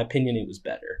 but in my opinion, it was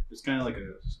better. it's kind of like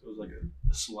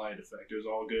a slide effect. It was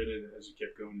all good, and as it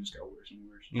kept going, it just got worse and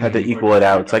worse. Had to equal it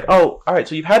out. It's like, oh, all right,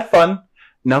 so you've had fun.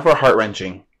 Now for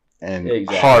heart-wrenching and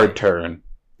Exactly. hard turn.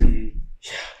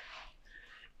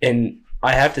 And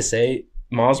I have to say,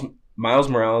 Miles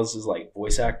Morales is like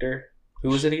voice actor. Who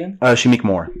was it again? Shamik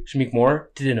Moore. Shamik Moore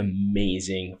did an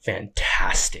amazing,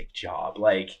 fantastic job.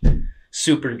 Like,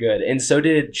 super good. And so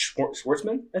did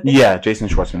Schwartzman, I think. Yeah, Jason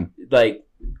Schwartzman. Like,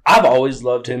 I've always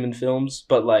loved him in films,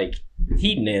 but like,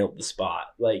 he nailed the spot.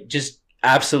 Like, just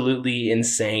absolutely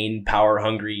insane, power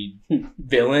hungry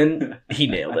villain. He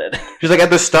nailed it. Just like at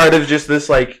the start of just this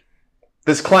like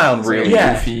this clown, really.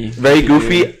 Yeah. Goofy. Very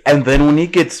goofy. And then when he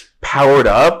gets powered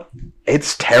up,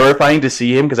 it's terrifying to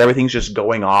see him because everything's just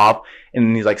going off.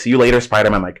 And he's like, "See you later,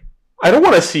 Spider-Man." I'm like, I don't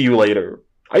want to see you later.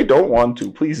 I don't want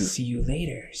to. Please. See you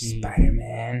later,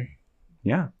 Spider-Man.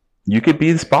 Yeah. You could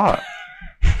be the Spot.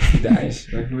 He dies.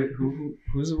 Like,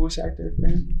 who's the voice actor for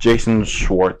him? Jason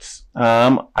Schwartz.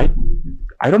 I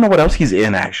don't know what else he's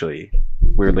in actually.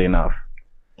 Weirdly enough.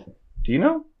 Do you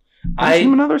know? Have you seen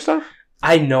him in other stuff?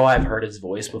 I know I've heard his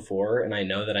voice before, and I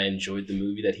know that I enjoyed the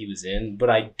movie that he was in, but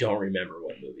I don't remember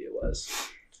what movie it was.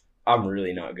 I'm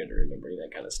really not good at remembering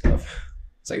that kind of stuff.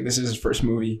 It's like, this is his first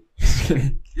movie. He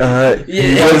Yeah, I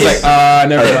was was- like,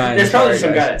 never mind. There's probably Sorry, some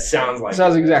guy guys. that sounds like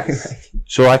Sounds that. exactly like.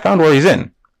 So I found where he's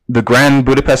in. The Grand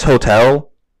Budapest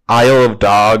Hotel, Isle of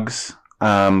Dogs,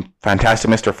 Fantastic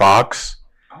Mr. Fox,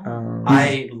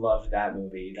 I loved that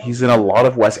movie. That He's was- in a lot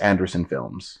of Wes Anderson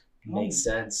films. Makes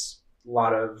sense. A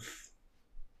lot of.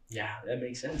 Yeah, that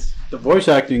makes sense. The voice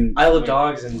acting. Isle of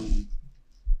Dogs and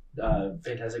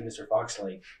Fantastic Mr. Fox,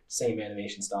 like, same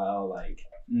animation style, like,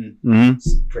 Mm-hmm.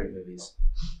 great movies.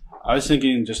 I was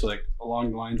thinking just like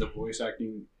along the lines of voice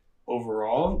acting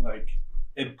overall, like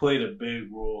it played a big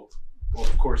role. Well,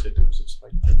 of course it does. It's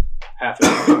like half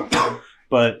of it,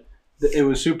 but it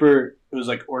was super. It was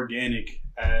like organic,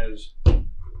 as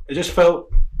it just felt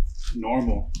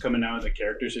normal coming out of the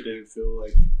characters. It didn't feel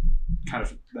like kind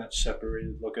of that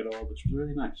separated look at all, which was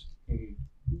really nice. It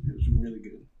was really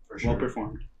good, For well sure.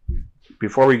 performed.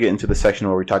 Before we get into the section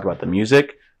where we talk about the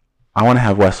music, I want to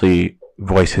have Wesley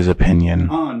voice his opinion.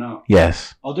 Oh no,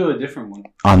 Yes, I'll do a different one.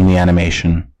 on the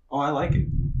animation. Oh, I like it.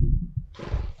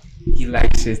 He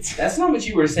likes it. That's not what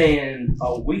you were saying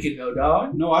a week ago,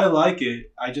 dog. No, I like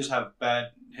it. I just have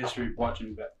bad history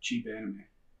watching cheap anime.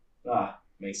 Ah,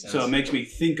 makes sense. So it makes me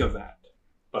think of that.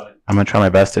 But I'm gonna try my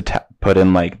best to put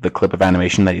in like the clip of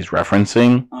animation that he's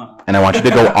referencing, uh, and I want you to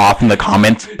go off in the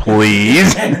comments,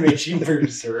 please. Animation for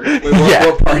sure. Wait, Yeah.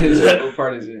 what part is it? What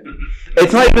part is it?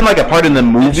 It's not even like a part in the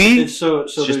movie. it's so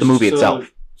It's just there's- the movie itself.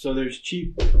 So there's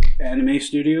cheap anime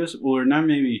studios, or not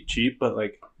maybe cheap, but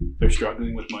like they're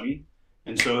struggling with money,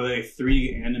 and so they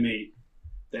 3D animate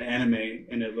the anime,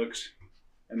 and it looks,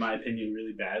 in my opinion,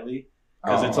 really badly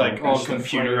because it's like all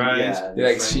computerized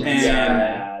They,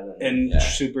 like, and yeah.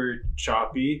 super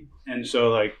choppy, and so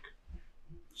like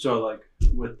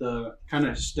with the kind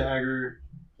of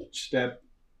step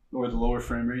or the lower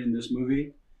frame rate in this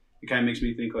movie, it kind of makes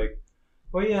me think like,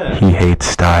 oh yeah, He hates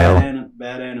style.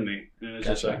 bad anime, and it's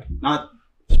just Gotcha. like not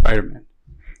Spider-Man,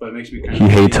 but it makes me kind He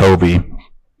of hates Hobie.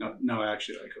 No,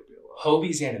 actually, I like Hobie a lot.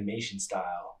 Hobie's animation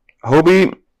style.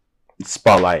 Hobie,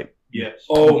 Spotlight, Yes.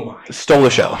 Oh my! stole the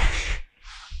show.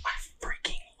 I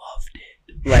freaking loved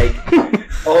it. Like,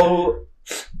 oh,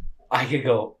 I could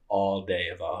go all day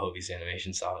about Hobie's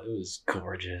animation style. It was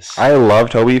gorgeous. I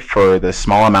loved Hobie for the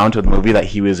small amount of the movie that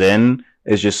he was in.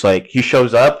 It's just like he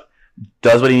shows up,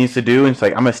 does what he needs to do, and it's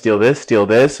like I'm gonna steal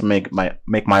this, make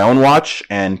my own watch,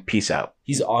 and peace out.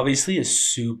 He's obviously a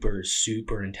super,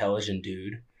 super intelligent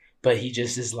dude, but he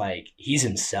just is like, he's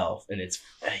himself, and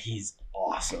he's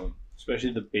awesome.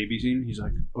 Especially the baby scene. He's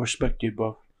like, "I respect you,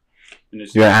 bro." And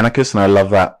it's You're an anarchist, and I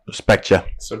love that. Respect ya.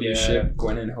 So do you Yeah. ship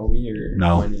Gwen and Hobie or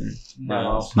No. Gwen and No.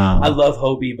 Miles? No. I love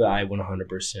Hobie, but I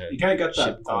 100%. you kind of got that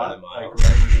Ship thought Gwen like and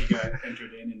right when he got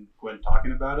entered in and Gwen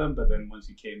talking about him, but then once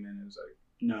he came in, it was like,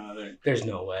 no, they're There's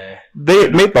no way. They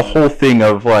made the whole thing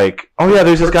of like, oh yeah,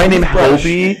 there's this guy named Toothbrush.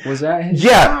 Hobie. Was that his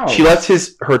Yeah, house? she left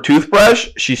her toothbrush.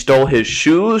 She stole his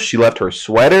shoes. She left her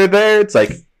sweater there. It's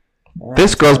like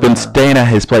this girl's been staying at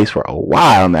his place for a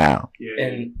while now. yeah.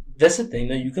 And that's the thing,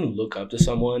 though. You can look up to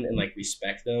someone and, like,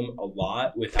 respect them a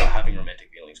lot without having romantic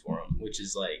feelings for them, which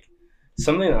is, like,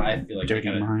 something that I feel like they Dirty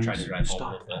kind of minds. try to drive home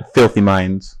Stop. a little bit. Filthy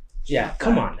minds. Yeah,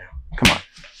 come on now. Come on.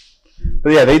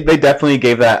 But yeah, they definitely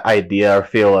gave that idea or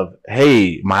feel of,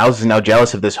 hey, Miles is now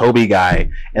jealous of this Hobie guy.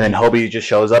 And then Hobie just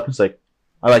shows up and is like,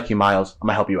 I like you, Miles. I'm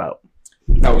going to help you out.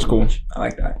 That was cool. I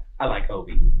like that. I like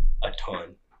Hobie a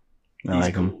ton. I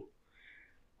like him. Cool.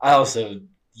 I also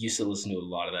used to listen to a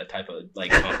lot of that type of,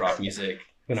 like, punk rock music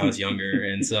when I was younger.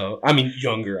 And so, I mean,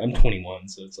 younger. I'm 21,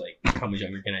 so it's like, how much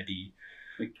younger can I be?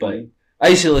 Like, But I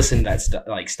used to listen to that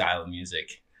style of music.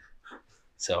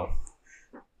 So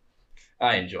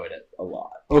I enjoyed it a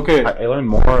lot. okay, I learn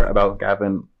more about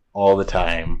Gavin all the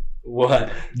time.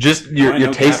 What? Just I your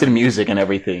know taste in Gavin. music and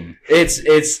everything. It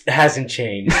hasn't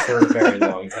changed for a very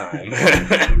long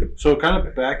time. so kind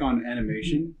of back on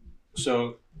animation.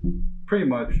 So pretty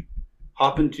much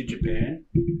hopping to Japan,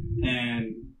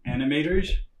 and animators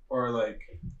are like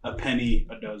a penny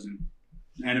a dozen.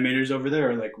 Animators over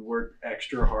there are like work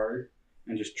extra hard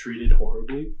and just treated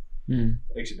horribly,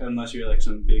 unless you're like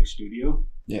some big studio.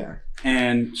 Yeah.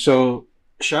 And so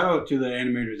shout out to the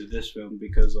animators of this film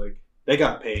because like they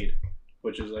got paid,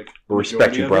 which is like the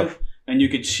Respect majority you, of bro. it. And you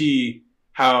could see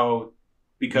how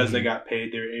because they got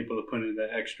paid, they're able to put in that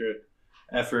extra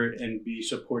effort and be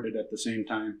supported at the same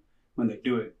time when they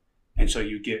do it. And so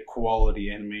you get quality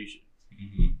animation.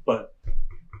 But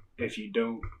if you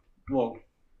don't, well,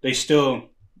 they still,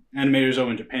 animators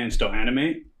over in Japan still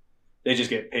animate. They just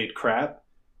get paid crap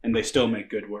and they still make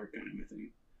good work and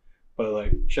everything. But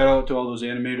like, shout out to all those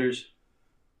animators.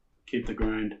 Keep the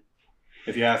grind.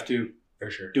 If you have to, For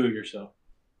sure. do it yourself.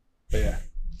 But yeah.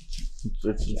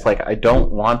 It's like I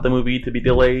don't want the movie to be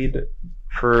delayed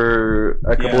for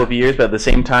a couple Yeah. of years, but at the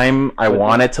same time, I Let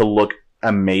want it to look Let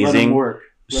them amazing. work.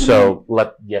 Let them So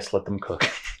let them cook.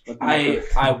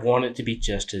 I want it to be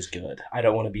just as good. I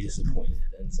don't want to be disappointed,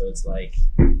 and so it's like,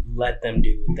 let them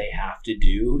do what they have to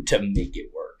do to make it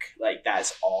work. Like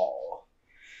that's all.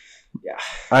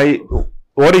 Yeah.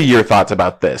 What are your thoughts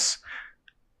about this?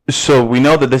 So we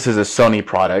know that this is a Sony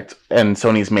product and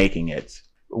Sony's making it,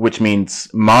 which means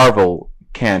Marvel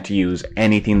can't use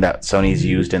anything that Sony's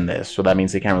used in this. So that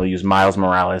means they can't really use Miles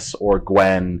Morales or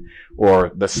Gwen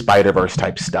or the Spider-Verse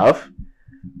type stuff.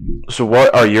 So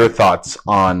what are your thoughts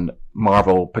on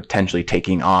Marvel potentially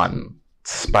taking on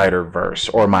Spider-Verse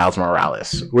or Miles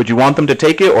Morales? Would you want them to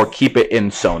take it or keep it in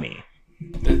Sony?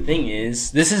 The thing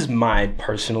is, this is my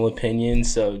personal opinion,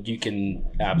 so you can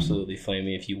absolutely flame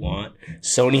me if you want.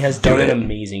 Sony has done an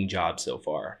amazing job so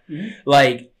far. Mm-hmm.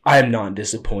 Like, I am not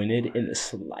disappointed in the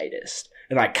slightest,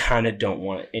 and I kind of don't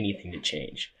want anything to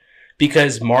change.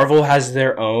 Because Marvel has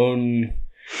their own...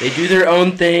 They do their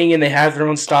own thing, and they have their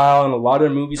own style, and a lot of their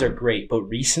movies are great. But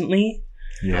recently,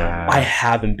 I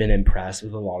haven't been impressed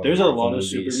with a lot of There's Marvel a lot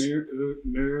movies.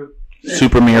 of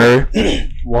Super Mirror.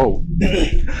 Whoa.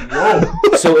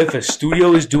 So if a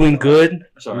studio is doing good,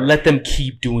 Sorry. let them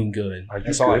keep doing good.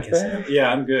 That's all I can say. Yeah,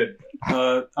 I'm good.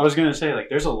 I was gonna say, like,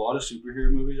 there's a lot of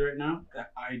superhero movies right now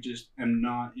that I just am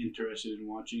not interested in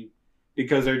watching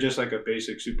because they're just like a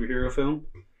basic superhero film,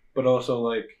 but also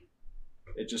like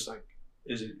it just like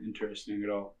isn't interesting at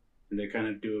all, and they kind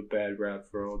of do a bad rap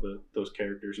for all those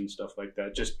characters and stuff like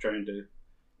that. Just trying to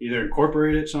either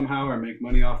incorporate it somehow or make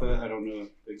money off of it. I don't know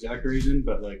the exact reason,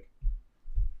 but like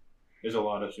there's a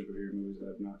lot of superhero movies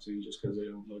that I've not seen just because they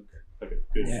don't look like a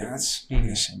good film. That's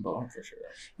the same boat for sure.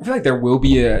 I feel like there will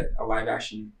be a live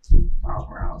action Miles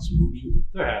Morales movie.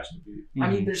 There has to be. I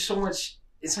mean, there's so much.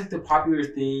 It's like the popular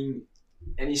thing.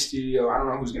 Any studio, I don't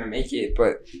know who's gonna make it,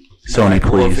 but Sony,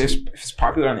 well, if please. it's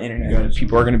popular on the internet,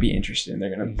 people are gonna be interested and they're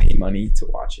gonna pay money to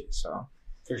watch it. So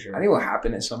For sure. I think it will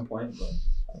happen at some point, but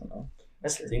I don't know.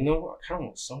 That's the thing, though. I kind of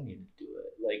want Sony to do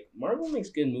it. Like, Marvel makes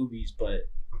good movies, but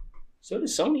so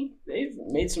does Sony. They've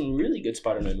made some really good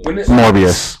Spider-Man movies.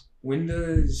 Morbius. When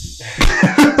does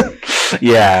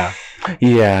Yeah.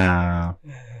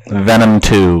 Venom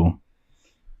 2.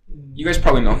 you guys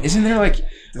probably know? Isn't there like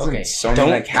Okay, Sony don't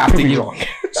like have to prove me give wrong.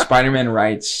 Spider-Man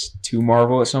rights to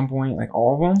Marvel at some point? Like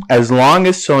all of them? As long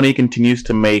as Sony continues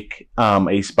to make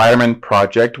a Spider-Man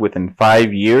project within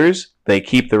 5 years, they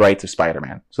keep the rights of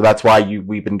Spider-Man. So that's why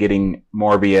we've been getting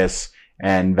Morbius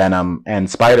and Venom and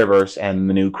Spider-Verse and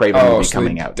the new Kraven movie so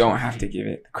coming they out. don't have to give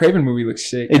it. The Kraven movie looks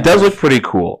sick. It does look pretty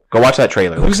cool. Go watch that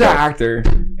trailer. Who's Looks that dope. actor?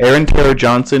 Aaron Taylor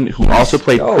Johnson, who He's also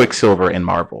played dope. Quicksilver in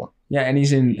Marvel. Yeah, and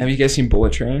he's in. Have you guys seen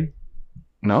Bullet Train?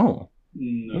 No. Have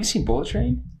you seen Bullet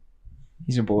Train?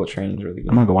 He's in Bullet Train. He's really good.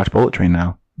 I'm going to go watch Bullet Train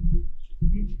now.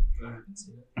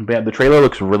 But yeah, the trailer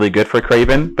looks really good for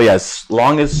Kraven. But yeah, as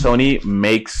long as Sony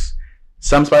makes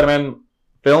some Spider-Man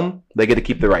film, they get to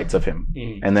keep the rights of him.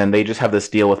 Mhm. And then they just have this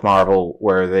deal with Marvel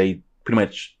where they pretty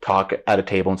much talk at a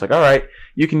table and it's like, all right,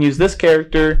 you can use this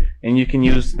character and you can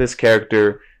use this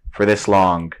character for this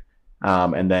long.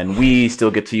 And then we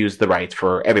still get to use the rights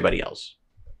for everybody else.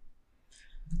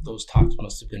 Those talks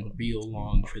must have been real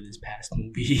long for this past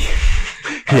movie.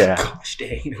 Yeah. Gosh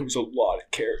dang, there was a lot of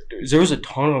characters. There was a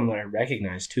ton of them that I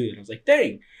recognized too. And I was like,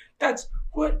 dang, that's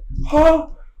what? Huh?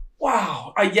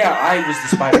 Wow. I was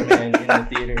the Spider-Man in the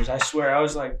theaters. I swear, I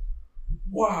was like,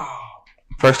 wow.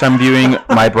 First time viewing,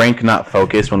 my brain could not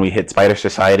focus when we hit Spider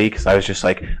Society because I was just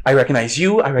like, I recognize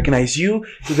you,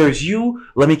 there's you,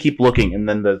 let me keep looking. And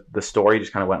then the story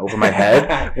just kind of went over my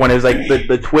head. When it was like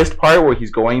the twist part where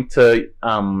he's going to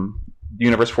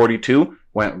Universe 42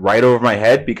 went right over my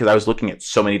head because I was looking at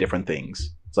so many different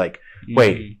things. It's like,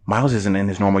 wait, Miles isn't in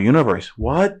his normal universe.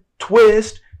 What?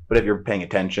 Twist? But if you're paying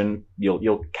attention,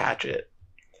 you'll catch it.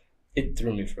 It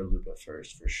threw me for a loop at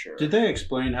first, for sure. Did they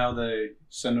explain how they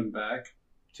send them back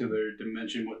to their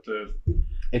dimension with the...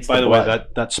 It's By the way, blood.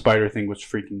 that spider thing was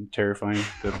freaking terrifying.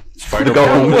 The spider The go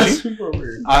home That was machine? super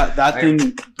weird. that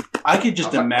thing, I could just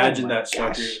I was like, imagine oh my that sucker.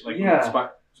 gosh. Like, Yeah. when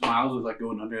Miles was like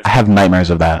going under his... I have nightmares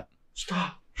of that.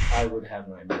 Stop. I would have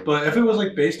nightmares. But if it was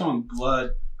like based on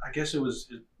blood, I guess it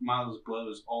was Miles' blood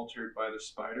was altered by the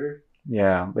spider.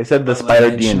 Yeah, they said the Like spider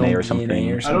dimensional DNA or DNA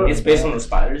something. or I don't- It's based on the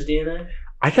spider's DNA?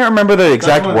 I can't remember the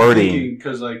exact wording.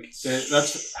 Because like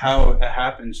that's how it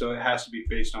happened. So it has to be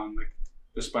based on like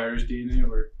the spider's DNA,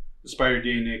 or the spider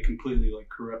DNA completely like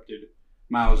corrupted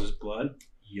Miles' blood.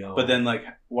 Yo. But then like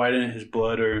why didn't his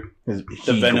blood or His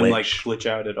the he venom glitch. like glitch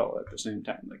out at all at the same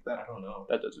time like I that? don't know.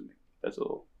 That doesn't make that's a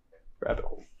little rabbit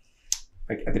hole.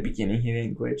 Like at the beginning, he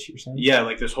didn't glitch. You're saying? Yeah,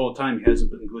 like this whole time he hasn't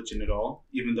been glitching at all,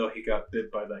 even though he got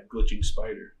bit by that glitching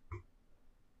spider,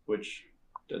 which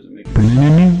doesn't make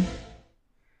sense.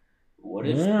 What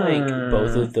if like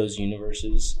both of those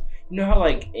universes? You know how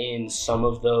like in some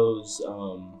of those,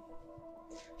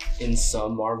 in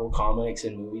some Marvel comics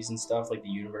and movies and stuff, like the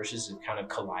universes have kind of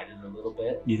collided a little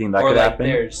bit. You think that Or could like happen?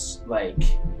 there's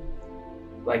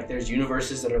like there's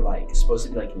universes that are like supposed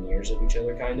to be like mirrors of each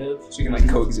other, kind of. So you can like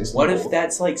coexist. What in if both.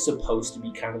 that's like supposed to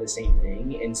be kind of the same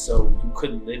thing, and so you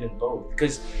could live in both?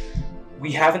 Because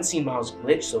we haven't seen Miles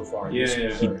glitch so far. In this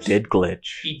Yeah, He universe. did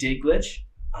glitch. He did glitch.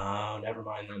 Oh, never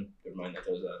mind then. Never mind. That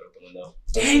throws that out the window.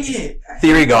 Dang it!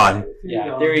 Theory gone.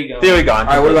 Yeah, there you go. Theory gone.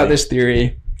 All right, what about this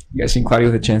theory? You guys seen Cloudy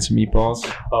with a Chance of Meatballs?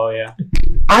 Oh yeah.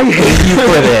 I hate you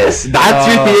for this.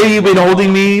 That's your theory you've been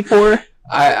holding me for?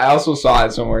 I also saw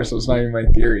it somewhere, so it's not even my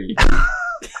theory.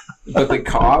 But the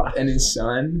cop and his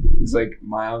son is like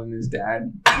Miles and his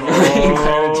dad.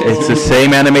 It's the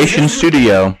same animation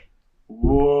studio.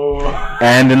 Whoa.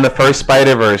 And in the first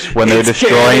Spider-Verse, when they're It's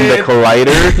destroying the canon.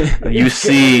 collider, you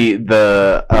see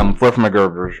the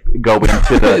Flurfmagurber go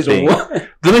into the Is thing. what?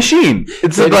 The machine.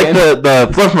 It's Say it like again. the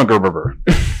Flurfmagurber.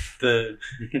 The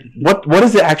What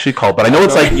is it actually called? But I know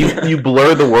it's like you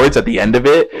blur the words at the end of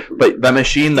it. But the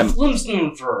machine, The the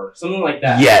Flintstone fur, something like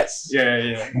that. yes,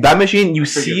 yeah. that machine. You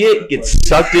Forget see it that get part.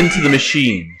 sucked into the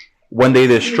machine when they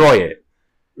destroy it.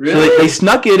 Really? So they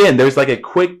snuck it in. There's like a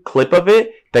quick clip of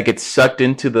it that gets sucked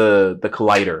into the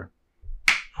collider.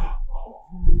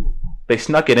 They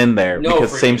snuck it in there No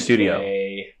because same freaking studio.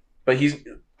 way. But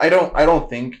I don't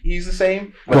think he's the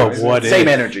same. But what same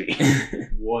if? energy.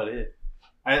 What if?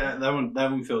 That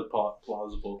one feels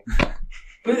plausible.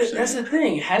 But that's the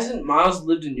thing. Hasn't Miles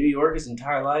lived in New York his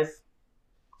entire life?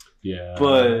 Yeah.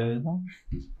 But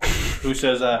who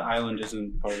says that island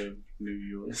isn't part of New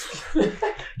York?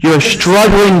 You're a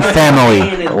struggling family.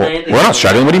 Atlantic. We're not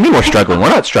struggling. What do you mean we're struggling? We're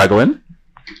not struggling.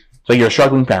 So you're a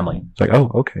struggling family. It's like,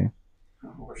 oh, okay. Oh,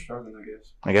 we're struggling, I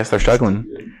guess. I guess they're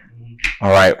struggling.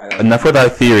 All right. Enough with our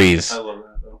theories. I love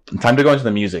that though. Time to go into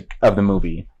the music of the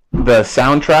movie. The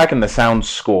soundtrack and the sound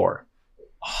score.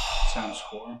 Sound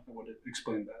score. I would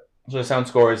explain that. So the sound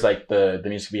score is like the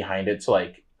music behind it. So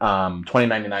like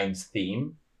 2099's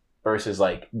theme versus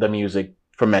like the music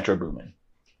from Metro Boomin.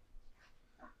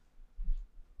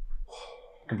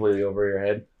 Completely over your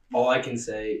head. All I can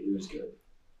say, it was good.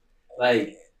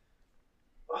 Like,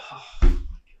 oh my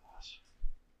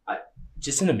gosh.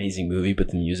 Just an amazing movie, but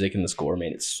the music and the score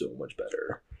made it so much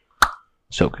better.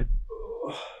 So good.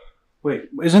 Wait,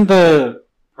 isn't the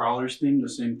Prowler's theme the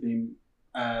same theme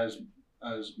as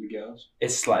Miguel's?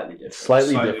 It's slightly different.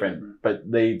 Slightly Slightly different, different.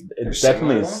 but they They're it's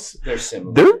definitely similar? They're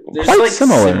similar. they're There's quite like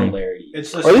similar, similarity.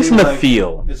 It's the or at least in same, the like,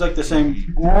 feel. It's like the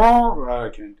same. I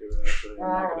can't do it. Actually. I'm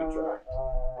not gonna try.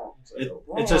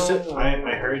 It's a.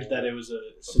 I heard that it was a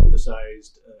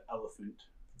synthesized elephant.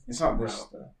 It's not this.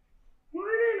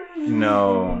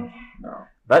 No, No.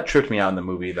 that tripped me out in the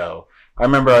movie though. I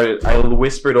remember I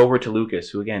whispered over to Lucas,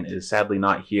 who again is sadly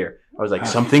not here. I was like,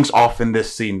 something's off in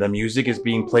this scene. The music is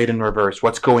being played in reverse.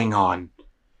 What's going on?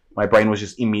 My brain was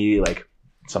just immediately like,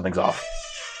 something's off.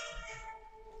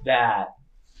 That.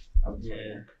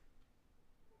 Yeah.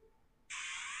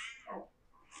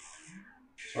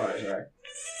 Sorry.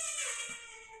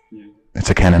 Yeah. It's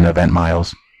a canon event, Miles.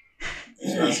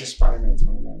 So it's just Spider-Man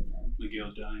 29.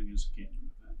 Miguel dying is a canon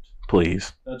event.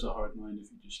 Please. That's a hard line if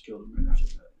you just killed him right after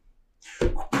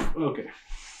that. Okay.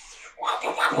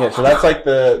 Yeah, so that's like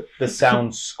the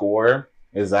sound score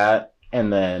is that,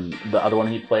 and then the other one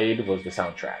he played was the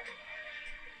soundtrack.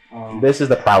 This is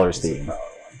the Prowler's theme.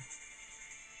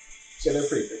 So they're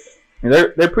pretty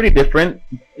different. They're pretty different.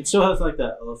 It still has like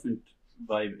that elephant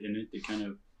vibe in it. They kind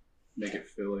of make it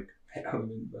feel like.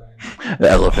 The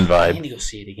elephant I need vibe. to go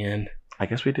see it again. I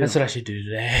guess we do. That's what I should do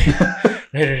today.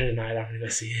 Later tonight, I'm gonna go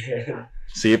see it.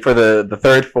 See it for the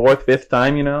third, fourth, fifth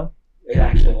time. You know, It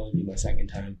actually only be my second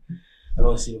time. I've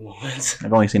only seen it once.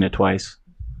 I've only seen it twice.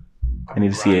 I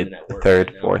need to see it the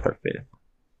third, fourth, or fifth.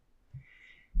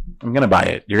 I'm gonna buy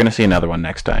it. You're gonna see another one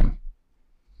next time.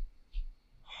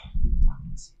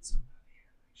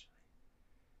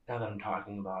 Now that I'm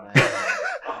talking about it,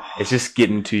 It's just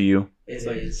getting to you. It's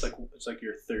like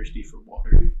you're thirsty for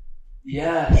water.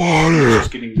 Yeah. It's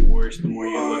just getting worse the more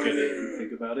you look at it and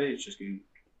think about it. It's just getting.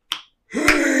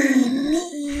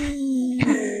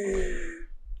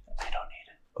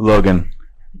 Logan,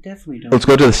 Definitely don't. let's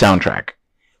go to the soundtrack.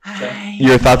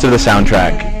 Your thoughts of the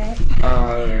soundtrack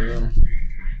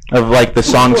of like the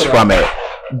songs from it.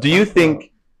 Do you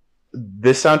think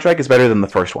this soundtrack is better than the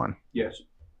first one? Yes.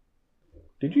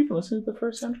 Did you even listen to the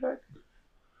first soundtrack?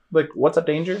 Like, What's Up,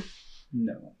 Danger?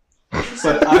 No.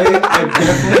 But I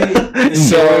definitely enjoyed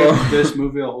So- this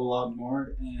movie a whole lot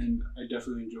more, and I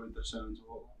definitely enjoyed the sounds a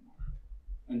whole lot more.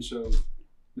 And so,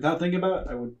 Without thinking about it,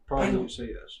 I would probably say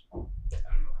yes.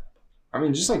 I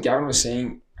mean, just like Gavin was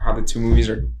saying, how the two movies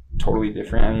are totally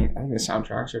different. I mean, I think the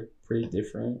soundtracks are pretty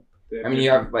different. I mean, you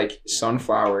have like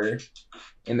Sunflower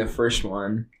in the first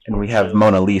one. And we have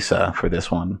Mona Lisa for this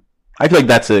one. I feel like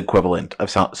that's the equivalent of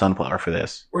Sunflower for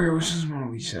this. Where was this Mona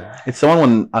Lisa? It's the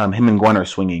one when him and Gwen are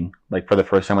swinging, like for the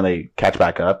first time when they catch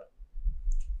back up.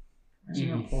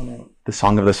 The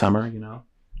Song of the Summer, you know?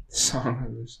 Song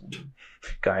of the Summer.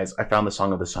 Guys, I found the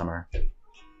Song of the Summer.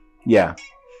 Yeah.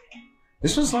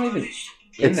 This one's not even in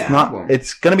It's the not. album.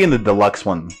 It's gonna be in the deluxe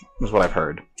one, is what I've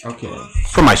heard Okay.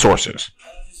 from my sources.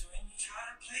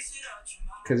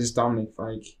 Because it's Dominic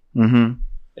Fike. Mm-hmm.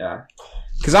 Yeah.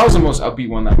 Because that was the most upbeat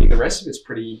one. I mean, the rest of it's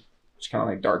pretty, it's kind of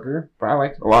like darker, but I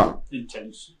liked it a lot.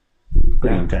 Intense.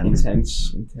 Pretty intense.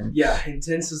 Intense. Yeah,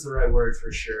 intense is the right word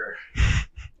for sure.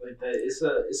 Like that, it's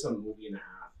a movie and a half.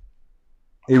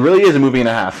 It really is a movie and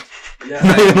a half. Yeah,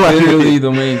 Literally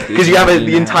the main thing. Because you have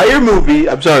the entire movie.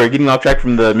 I'm sorry, getting off track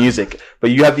from the music, but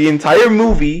you have the entire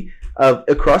movie of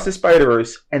Across the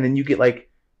Spider-Verse, and then you get like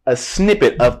a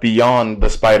snippet of Beyond the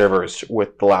Spider-Verse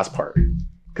with the last part.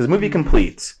 Because the movie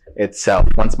completes itself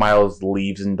once Miles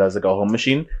leaves and does the go home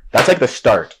machine. That's like the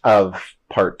start of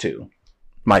part 2.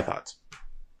 My thoughts.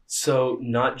 So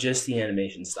not just the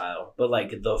animation style, but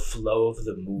like the flow of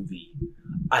the movie.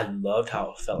 I loved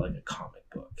how it felt like a comic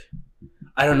book.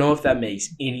 I don't know if that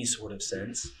makes any sort of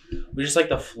sense, but just like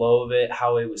the flow of it,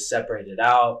 how it was separated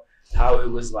out, how it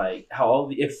was like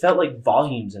it felt like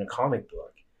volumes in a comic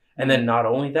book. And then not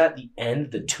only that, the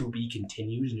end, the to be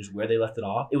continues, and just where they left it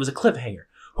off, it was a cliffhanger.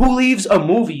 Who leaves a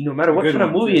movie, no matter what kind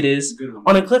of movie it is,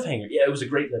 on a cliffhanger? Yeah, it was a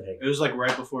great cliffhanger. It was like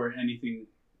right before anything,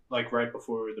 like right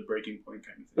before the breaking point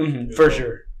kind of thing. Mm-hmm, for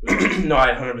sure. No,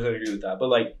 I 100% agree with that. But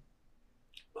like,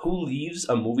 who leaves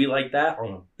a movie like that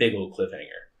on a big old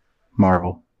cliffhanger?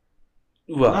 Marvel.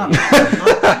 Well,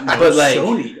 but like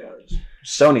Sony does.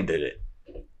 Sony did it.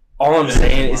 All I'm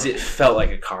saying is it felt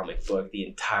like a comic book the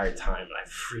entire time, and I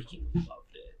freaking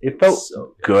loved it. It felt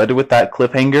so good with that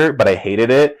cliffhanger, but I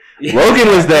hated it. Yeah. Logan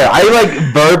was there. I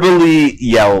like verbally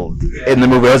yelled in the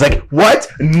movie. I was like, "What?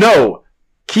 No!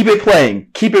 Keep it playing.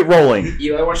 Keep it rolling."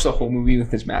 Eli watched the whole movie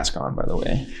with his mask on, by the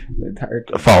way. The entire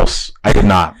False. I did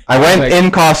not. I went Like- in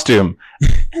costume.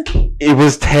 It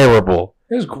was terrible.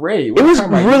 It was great. It was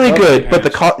really good, but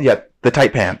the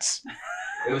tight pants.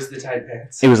 It was the tight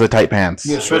pants. It was the tight pants.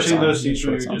 Yeah. Especially Shorts on. those scenes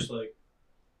where Shorts you're on. just like,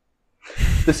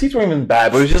 The seats weren't even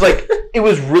bad, but it was just like it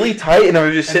was really tight, and I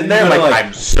was just And sitting then there you like gotta,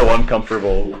 I'm so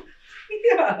uncomfortable.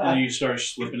 and you start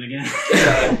slipping again.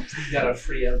 You gotta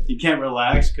free up. You can't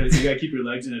relax because you gotta keep your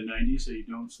legs in a 90 so you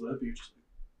don't slip. You're just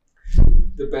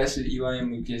The best is Eli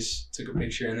and Lucas took a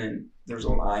picture, and then there was a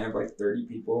line of like 30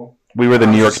 people. We were the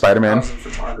New York I Spider-Man. was a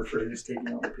photographer just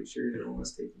taking all the pictures. Everyone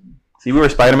was taking. See, we were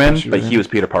Spider-Man, Sure. but he was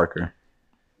Peter Parker.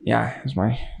 Yeah, it was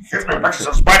my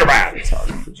Spider-Man.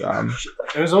 photographer job.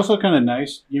 It was also kind of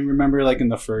nice. You remember, like in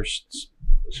the first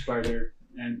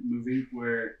Spider-Man movie,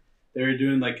 where they were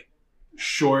doing like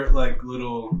short, like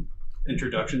little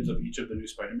introductions of each of the new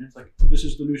Spider-Mans. Like, this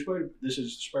is the new This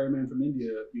is Spider-Man from India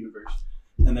universe,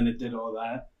 and then it did all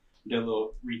that. Did a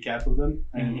little recap of them,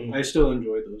 and Mhm. I still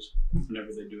enjoy those whenever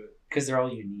they do it. Because they're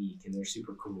all unique and they're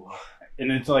super cool.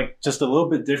 And it's like just a little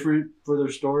bit different for their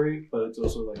story, but it's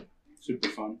also like super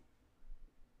fun.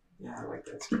 Yeah, I like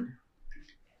that too.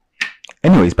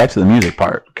 Anyways, back to the music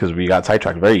part because we got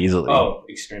sidetracked very easily. Oh,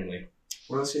 extremely.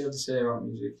 What else do you have to say about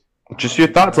music? Just your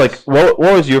thoughts. Like, what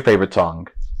was your favorite song?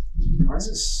 Why is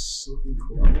this Silken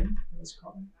Cologne? What's it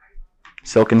called?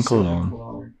 Silk and Silken Cologne.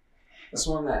 Cologne. That's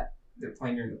the one that they're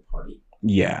playing during the party.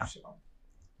 Yeah, So,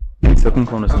 Silk and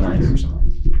Cologne is that was my favorite nice. song.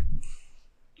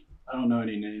 I don't know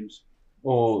any names,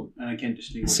 Well, and I can't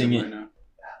distinguish Sing them it. right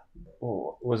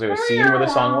now. was there a scene where the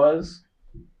song was?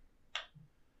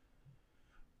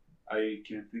 I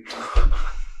can't think.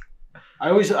 I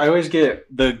always get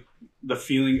the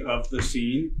feeling of the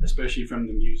scene, especially from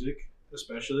the music,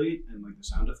 especially and like the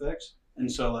sound effects.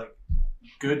 And so like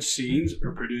good scenes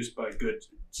are produced by good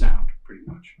sound, pretty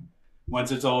much.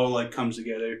 Once it's all like comes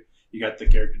together, you got the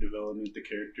character development, the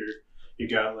character, you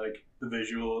got like the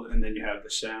visual, and then you have the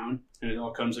sound, and it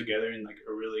all comes together in like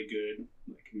a really good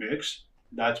like mix.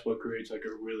 That's what creates like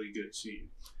a really good scene.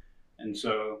 And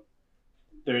so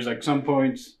there's like some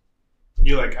points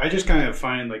you like I just kind of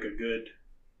find like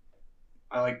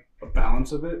I like a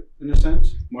balance of it in a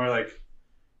sense. More like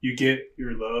you get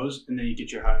your lows and then you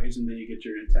get your highs and then you get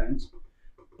your intense.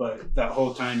 But that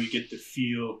whole time you get the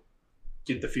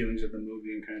feelings of the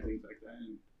movie and kind of things like that,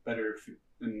 and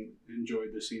and enjoy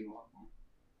the scene a lot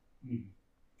more.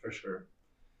 For sure.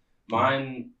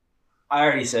 Mine, I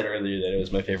already said earlier that it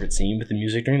was my favorite scene, but the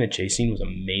music during the chase scene was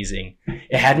amazing.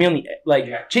 It had me on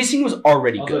the chase scene was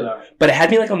already good, but it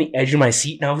had me like on the edge of my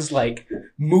seat, and I was like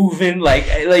moving, like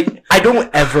I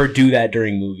don't ever do that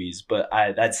during movies, but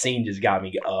that scene just got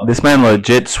me up. This man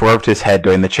legit swerved his head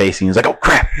during the chase scene. He was like, "Oh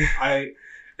crap!" My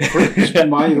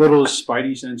little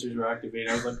spidey sensors were activated.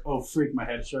 I was like, "Oh freak!" My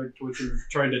head started twitching,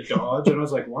 trying to dodge, and I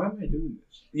was like, "Why am I doing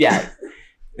this?" Yeah.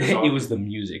 It was the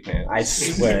music, man. I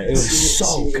swear. It was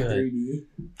so good.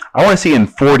 I want to see in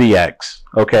 4DX.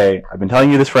 Okay, I've been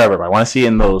telling you this forever, but I want to see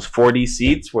in those 4D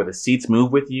seats where the seats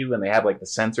move with you and they have like the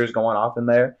sensors going off in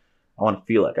there. I want to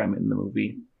feel like I'm in the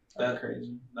movie. That's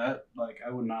crazy. That I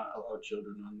would not allow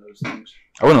children on those things.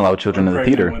 I wouldn't allow children in the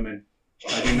theater. Women.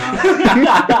 I do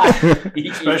not.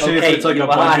 Especially if it's like a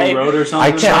bumpy road or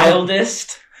something. I can't.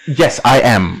 Childist. Yes, I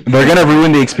am. They're gonna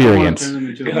ruin the experience. I want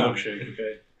to turn them into a milkshake.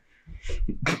 Okay.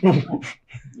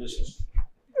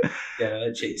 Yeah,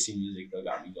 that chase scene music though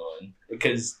got me going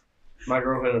because my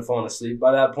girlfriend had fallen asleep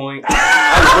by that point. I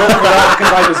woke her up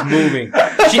because I was moving.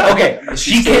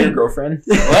 She still your girlfriend?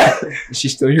 What? Is she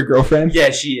still your girlfriend?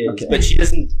 Yeah, she is, Okay. but she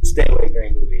doesn't stay awake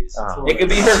during movies. Oh. It could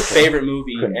be her favorite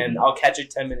movie, and I'll catch her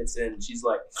 10 minutes in. And she's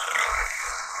like,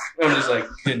 I'm just like,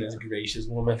 goodness gracious,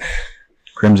 woman.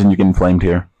 Crimson, you get inflamed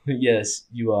here. Yes,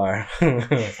 you are.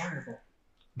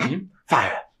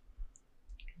 Fire.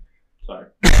 Sorry.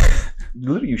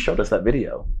 Literally, you showed us that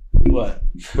video. What?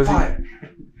 Was Fire.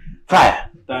 Fire.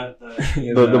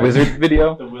 The wizard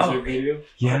video. The wizard video.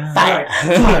 Yeah. Fire.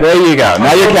 There you go.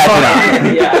 Now you're catching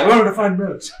up. Yeah. I wanted to find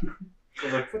roads. I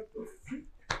was like, what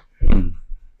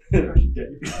the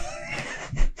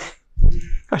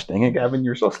Gosh dang it, Gavin,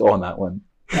 you're so slow on that one.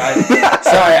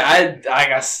 Sorry, I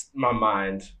got my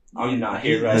mind. I'm not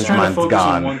here right He's now. trying Mine's to focus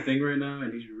gone. on one thing right now,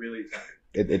 and he's really tired.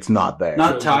 It's not there.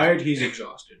 Not tired, he's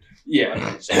exhausted.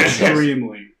 Yeah.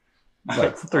 Extremely.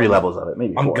 Like 3 levels of it,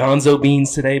 maybe I'm 4. Gonzo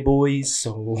Beans today, boys.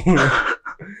 So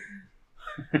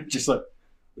Just like,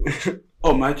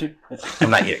 oh, my turn? I'm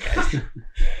not yet, guys.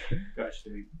 Gosh,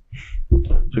 dang.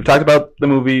 So we've talked about the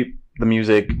movie, the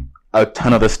music, a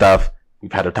ton of the stuff.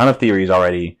 We've had a ton of theories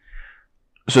already.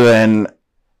 So then,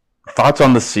 thoughts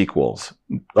on the sequels.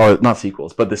 Or not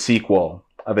sequels, but the sequel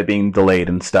of it being delayed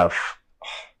and stuff.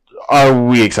 Are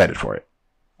we excited for it?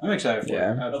 I'm excited for it.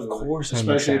 Absolutely. Of course I'm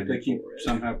Especially if excited they keep for it.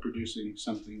 somehow producing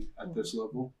something at this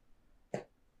level.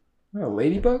 Oh,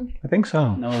 ladybug? I think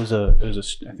so. No, I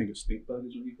think a stink bug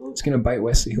is what you call It's gonna bite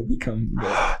Wesley. He'll become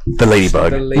The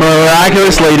ladybug. The ladybug.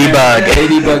 Miraculous ladybug.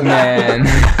 ladybug man.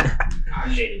 I'm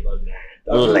Ladybug Man.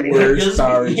 Ladybug. Worst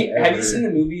powers Have ever. you seen the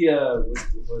movie?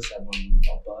 What's that one movie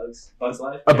called? Bugs? Bugs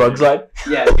Life? A bug's life?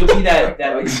 Yeah, it could be that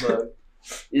ladybug.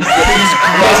 He's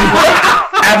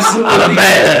absolutely I'm a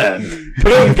man.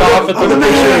 putting golf at the I'm a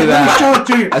picture man. of that. Show it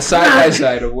to you. A side by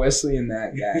side of Wesley and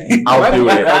that guy. I'll Why do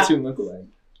would it. that cartoon look alike?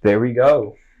 There we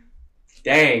go.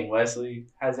 Dang, Wesley,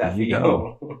 how's that There you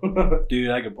feel?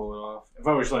 Dude, I could pull it off. If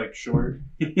I was like short.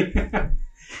 If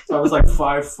I was like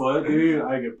 5 foot, dude,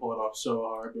 I could pull it off so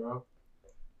hard, bro.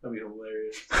 That'd be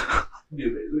hilarious.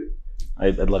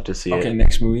 I'd love to see Okay, it.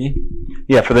 next movie.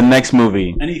 Yeah, for the next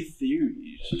movie, Any theories?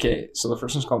 Okay, so the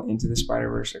first one's called Into the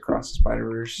Spider-Verse, Across the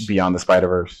Spider-Verse. Beyond the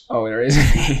Spider-Verse. Oh, there is a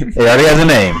name. It already has a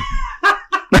name.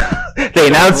 They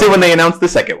announced it when they announced the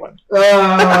second one.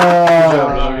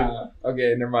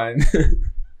 Okay, never mind.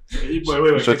 Wait.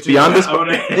 So it's Beyond the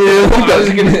I was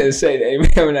gonna say they may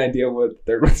have an idea what the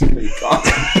third one's gonna be called.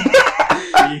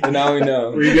 But now we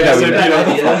know. Were you guys Yeah, we saying know.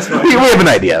 Beyond the We have an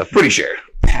idea, pretty sure.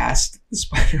 Past the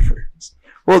Spider-Verse.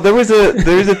 Well, there is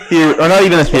a theory, or not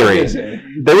even a theory.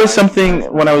 There was something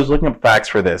when I was looking up facts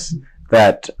for this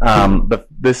that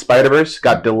the Spider-Verse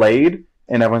got delayed,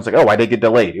 and everyone's like, "Oh, why did it get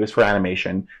delayed?" It was for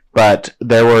animation, but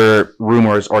there were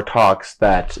rumors or talks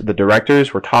that the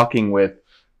directors were talking with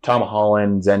Tom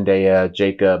Holland, Zendaya,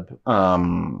 Jacob,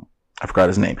 I forgot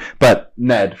his name, but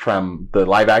Ned from the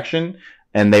live action.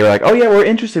 And they were like, "Oh yeah, we're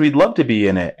interested. We'd love to be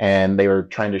in it." And they were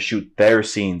trying to shoot their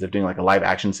scenes of doing like a live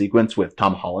action sequence with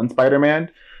Tom Holland Spider-Man,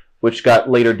 which got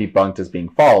later debunked as being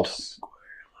false.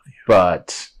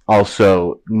 But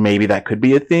also, maybe that could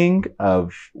be a thing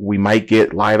of we might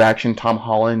get live action Tom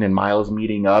Holland and Miles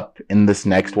meeting up in this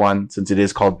next one, since it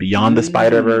is called Beyond the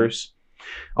Spider-Verse.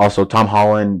 Also, Tom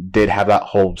Holland did have that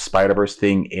whole Spider-Verse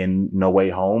thing in No Way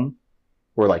Home,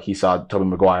 where like he saw Tobey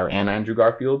Maguire and Andrew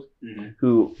Garfield.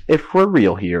 Who, if we're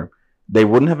real here, they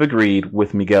wouldn't have agreed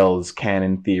with Miguel's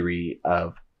canon theory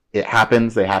of it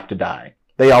happens, they have to die.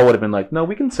 They all would have been like, no,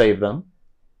 we can save them.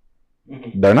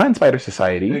 They're not in Spider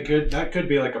Society. That could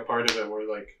be like a part of it where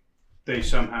like they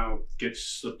somehow get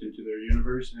slipped into their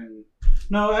universe. And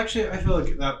no, actually, I feel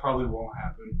like that probably won't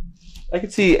happen. I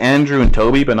could see Andrew and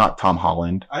Toby, but not Tom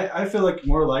Holland. I feel like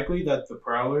more likely that the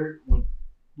Prowler would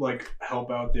like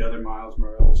help out the other Miles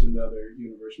Morales in the other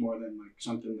universe more than like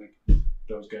something like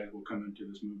those guys will come into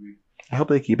this movie. I hope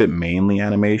they keep it mainly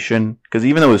animation, because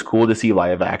even though it was cool to see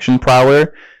live action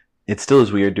Prowler, it still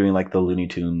is weird doing like the Looney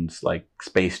Tunes like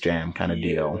Space Jam kind of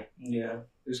deal. Yeah.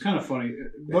 It's kind of funny.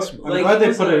 That's- I'm like, glad it they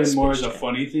was put like it in more as Space a Jam.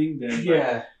 funny thing than like,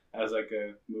 Yeah. as like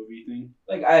a movie thing.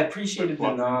 Like I appreciated the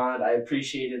Like, nod. I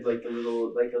appreciated like a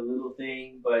little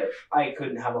thing, but I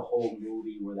couldn't have a whole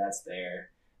movie where that's there.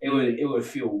 It would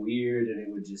feel weird, and it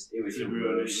would feel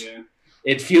gross. Yeah.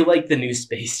 It'd feel like the new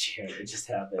Space Jam. It just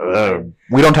happened.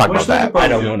 We don't talk Which about they that. could probably I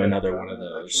don't do want better another job one of at,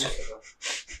 those.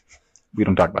 actually. We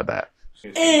don't talk about that.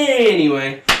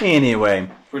 Anyway, Anyway,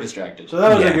 we're distracted. So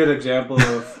that was Yeah. a good example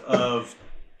of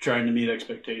trying to meet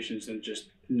expectations and just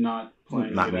not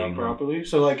playing Not it out meeting them. properly.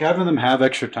 So like having them have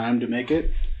extra time to make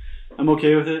it, I'm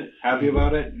okay with it. Happy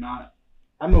about it.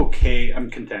 I'm okay. I'm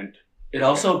content. It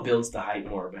also builds the hype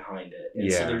more behind it,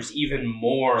 and so Yeah. there's even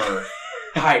more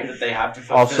hype that they have to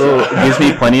fulfill. also it gives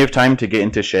me plenty of time to get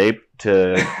into shape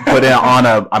to put it on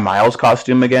a Miles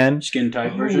costume again. Skin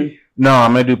tight version. No,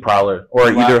 I'm gonna do Prowler or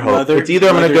Le- either Hobie. leather- It's either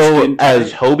I'm gonna leather go skin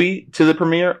as tight. Hobie to the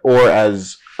premiere or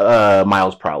as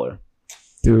Miles Prowler.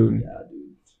 Dude, Yeah,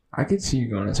 dude. I could see you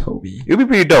going as Hobie. It would be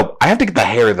pretty dope. I have to get the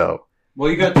hair though. Well,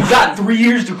 you got You got 3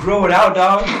 years to grow it out,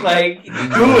 dog. Like, do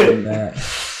it. That.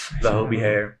 The Hobie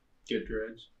hair. get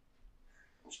dreads.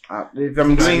 If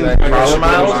I'm doing Like, Prowler Miles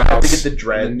Miles, I have to get the The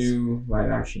dreads. new live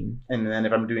action. And then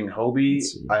if I'm doing Hobie,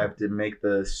 Let's see. I have to make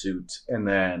the suit and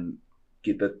then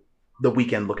get the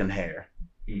weekend looking hair.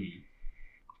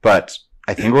 But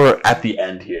I think we're at the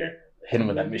end here. Hit him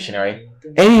with that missionary.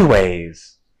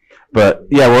 Anyways. But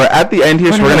yeah, we're at the end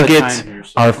here, so we're gonna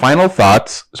get our final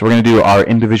thoughts. So we're gonna do our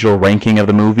individual ranking of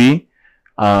the movie.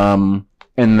 And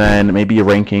then maybe a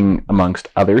ranking amongst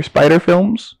other Spider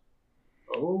films.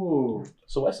 Oh.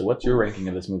 So Wesley, what's your ranking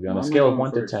of this movie on a I'm scale of going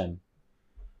 1 to first. 10?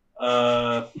 10?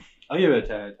 I'll give it a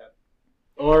 10.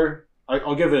 Or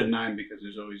I'll give it a 9 because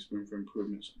there's always room for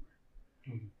improvement somewhere.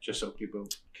 Just so people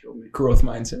kill me. Growth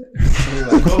mindset.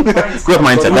 Growth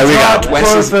mindset. There we go.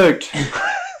 Wes is- Perfect.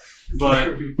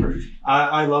 But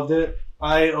I loved it.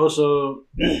 I also,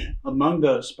 among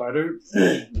the Spider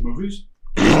movies,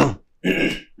 I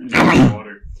need some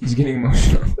water. He's getting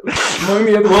emotional. Among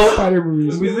the other Spider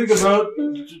movies. We think about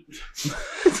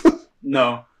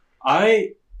no,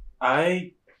 I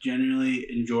genuinely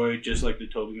enjoy just like the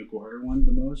Tobey Maguire one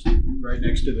the most, right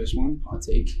next to this one. Hot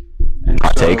take. And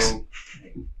Hot takes.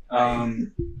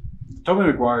 Tobey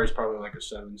Maguire is probably like a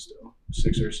 7 still,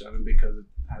 6 or 7 because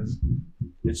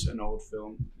it's an old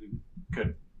film.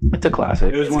 It's a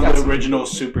classic. It was one of the original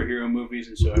superhero movies,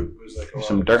 and so it was like a lot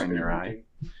Some of dirt in your eye. experimenting.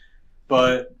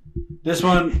 But this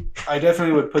one, I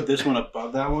definitely would put this one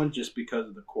above that one just because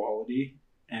of the quality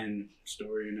and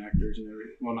story and actors and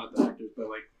everything. Well, not the actors, but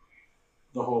like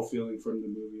the whole feeling from the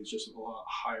movie is just a lot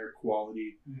higher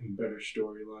quality, better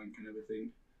storyline kind of a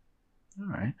thing. All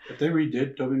right. If they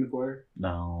redid Tobey Maguire,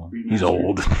 No, Remastered. he's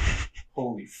old.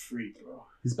 holy freak, bro!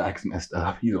 His back's messed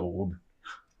up. He's old.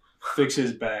 Fix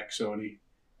his back, Sony,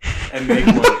 and make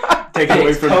one. Take it away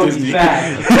Fix from Toby's Disney.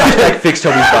 back. Hashtag fix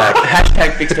Toby's back.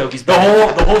 Hashtag fix Toby's The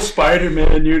whole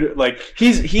Spider-Man, like He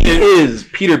is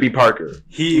Peter B. Parker.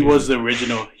 he was the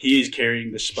original. He is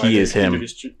carrying the Spider He is him.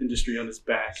 industry on his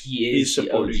back. He He's is the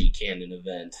supporting. OG canon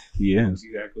event. He is.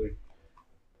 Exactly.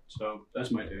 So that's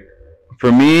my take.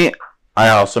 For me, I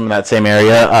also am in that same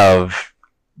area of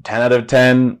 10 out of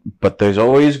 10, but there's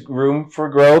always room for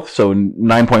growth. So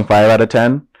 9.5 out of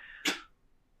 10.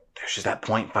 There's just that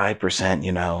 0.5%,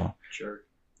 you know. Sure.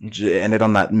 Ended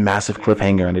on that massive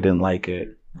cliffhanger and I didn't like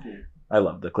it. Cool. I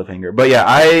love the cliffhanger. But yeah,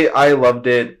 I loved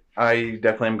it. I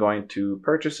definitely am going to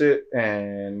purchase it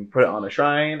and put it on a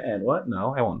shrine. And what?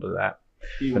 No, I won't do that.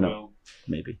 He But no. will.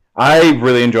 Maybe. I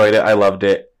really enjoyed it. I loved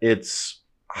it. It's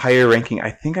higher ranking.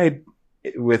 I think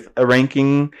with a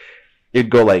ranking, it'd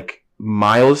go like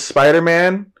Miles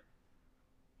Spider-Man.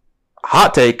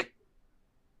 Hot take.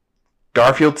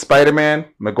 Garfield Spider-Man,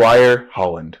 Maguire,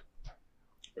 Holland.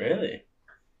 Really?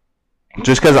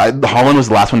 Just because Holland was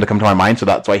the last one to come to my mind, so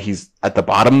that's why he's at the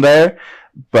bottom there.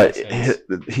 But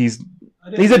he's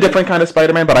a different kind of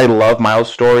Spider-Man, but I love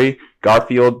Miles' story.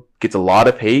 Garfield gets a lot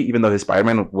of hate, even though his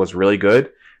Spider-Man was really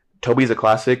good. Toby's a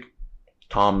classic.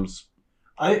 Tom's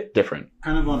I different.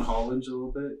 kind of on Holland's a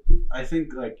little bit. I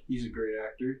think like he's a great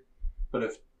actor, but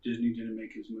if Disney didn't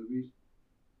make his movies,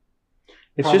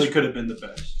 It's probably just could have been the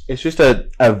best. it's just a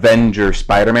Avenger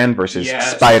Spider-Man versus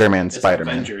Yes. Spider-Man It's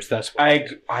Spider-Man. Avengers. That's why.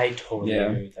 I totally Yeah.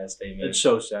 agree with that statement. It's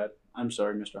so sad. I'm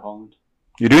sorry, Mr. Holland.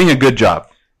 You're doing a good job,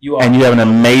 You are. and you have an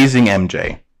amazing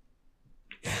MJ.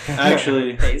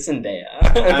 Actually- Hey, Zendaya.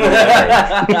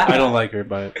 I don't like her,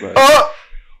 but Oh!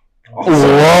 Oh.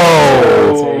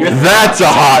 Whoa! That's a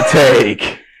hot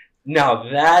take. Now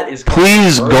that is.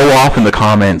 Please go off in the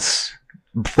comments.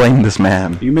 Flame this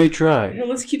man. you may try. No,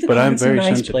 let's keep the But I'm comments in a very nice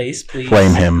sensitive. place, please.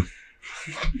 Flame him.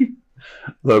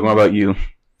 Logan, what about you?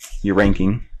 Your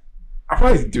ranking? I'll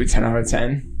probably do a 10 out of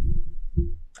 10.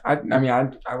 I mean,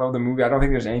 I love the movie. I don't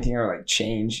think there's anything that would like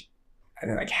change, I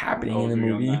think, like happening I'll in the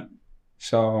agree on movie. that.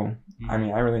 So I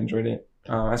mean, I really enjoyed it.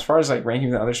 As far as like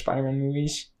ranking the other Spider-Man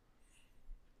movies,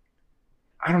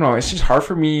 I don't know. It's just hard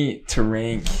for me to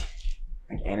rank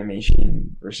like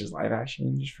animation versus live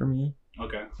action. Just for me,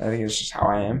 Okay. I think it's just how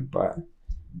I am. But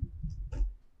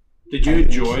Did you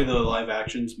enjoy the live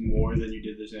actions more than you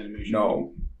did this animation?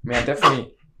 no, I mean, I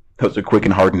definitely. That was a quick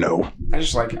and hard no. I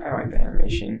like the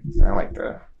animation and I like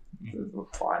the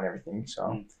plot and everything.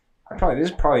 So this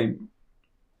is probably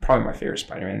my favorite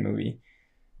Spider-Man movie.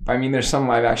 But I mean, there's some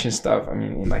live action stuff. I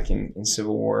mean, in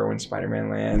Civil War when Spider-Man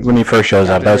lands, When he first shows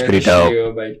up, that was pretty dope.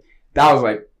 Shield, like that was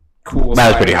like cool. That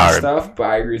was pretty Spider-Man hard. stuff. But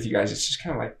I agree with you guys. It's just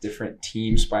kind of like different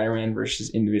team Spider-Man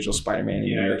versus individual Spider-Man in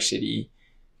Yeah. New York City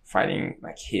fighting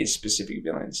like his specific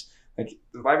villains. Like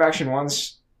the live action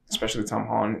ones, especially with Tom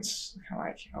Holland, it's kind of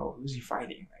like, oh, who's he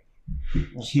fighting?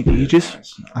 Like, He just-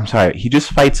 I'm sorry. He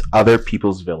just fights other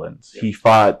people's villains. He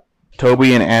fought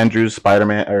Toby and Andrew's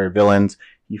Spider-Man or villains.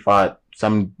 He fought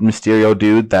some Mysterio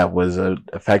dude that was an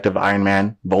effective Iron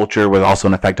Man. Vulture was also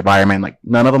an effective Iron Man. Like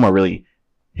none of them are really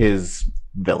his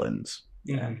villains.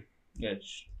 Yeah. Yeah.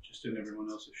 Just in everyone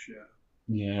else's shit.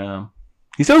 Yeah.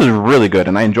 He still was really good,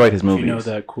 and I enjoyed his If movies. you know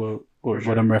that quote or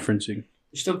what I'm referencing.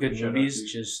 They're still good Shout out movies, to you.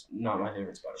 just not my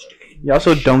favorite Spider-Man. You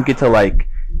also don't get to like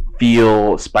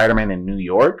feel Spider-Man in New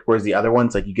York, whereas the other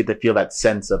ones, like you get to feel that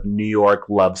sense of New York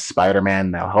loves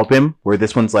Spider-Man. That'll help him. Where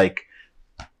this one's like,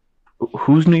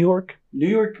 who's New York? New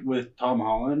York with Tom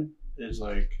Holland is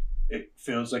like it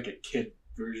feels like a kid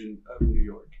version of New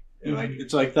York. And like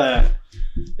it's like that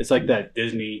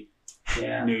Disney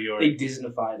Yeah. New York. They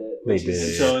Disneyfied it. They which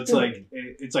is- did. So it's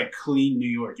like clean New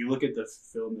York. You look at the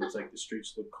film, and it's like the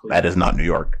streets look clean. That is not New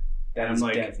York. And I'm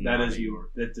like, definitely that not is New New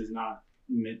York.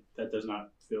 That does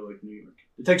not feel like New York.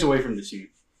 It takes away from the scene.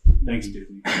 Thanks,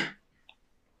 Disney.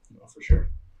 No, for sure.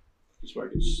 That's why I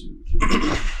get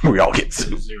sued. We all get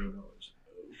For sued.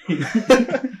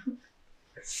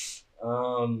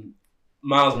 $0.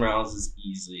 Miles Morales is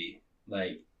easily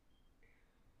like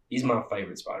he's my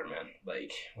favorite Spider-Man.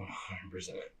 Like 100%.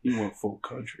 You went full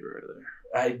country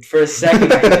right there. For a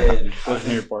second I did.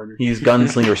 Wasn't your partner? He's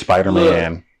Gunslinger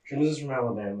Spider-Man. This is from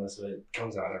Alabama, so it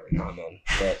comes out every now and then.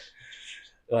 But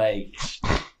like,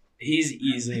 he's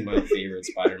easily my favorite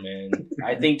Spider-Man.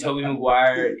 I think Tobey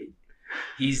Maguire,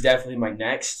 he's definitely my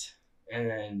next, and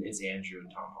then it's Andrew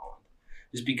and Tom Holland.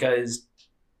 Just because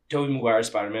Tobey Maguire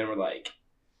Spider-Man were like,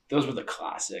 those were the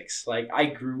classics. Like, I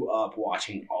grew up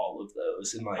watching all of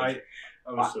those, and like,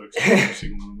 I was so excited to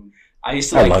see one of them. I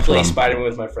used to I like love play them. Spider-Man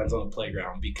with my friends on the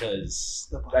playground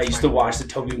because I used to watch the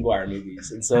Tobey Maguire movies,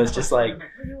 and so it's just like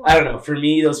I don't know. For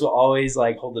me, those will always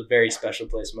like hold a very special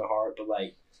place in my heart. But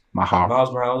like Maha.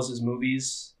 Miles Morales'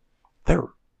 movies, They're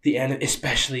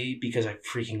especially because I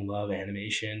freaking love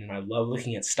animation and I love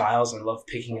looking at styles and I love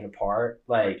picking it apart.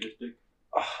 Like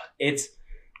it's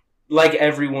like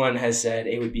everyone has said,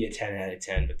 it would be a 10 out of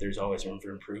 10, but there's always room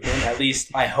for improvement. At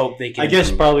least I hope they can. I guess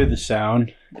improve. probably the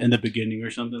sound in the beginning or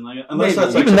something like that. Unless Maybe.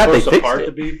 that's like Even that, they supposed to fixed part it.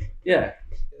 to be. Yeah.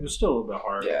 It was still a little bit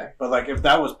hard. Yeah. But like if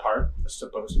that was part that's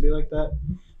supposed to be like that,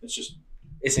 it's just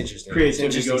It's interesting.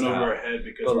 creativity It's interesting going over style. our head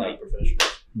because But, we're like, not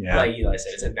professionals. yeah. Like Eli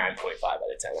said, it's a 9.5 out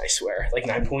of 10, I swear. Like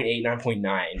 9.8,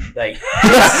 9.9. Like,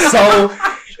 it's so...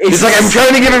 It's like I'm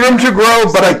trying to give it room to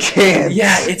grow, but I can't.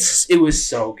 Yeah, it was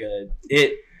so good.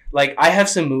 Like, I have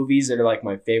some movies that are, like,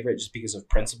 my favorite just because of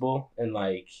principle and,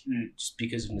 like, just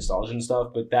because of nostalgia and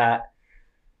stuff, but that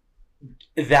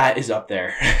is up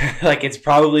there. Like, it's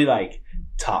probably, like,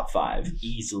 top 5.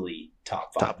 Easily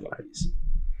top 5 Top five. movies.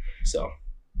 So,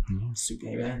 Mhm. super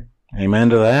Hey, good. man. Amen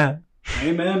to that.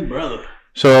 Amen, brother.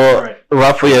 So All right.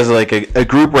 roughly as like a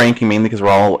group ranking, mainly because we're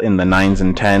all in the 9s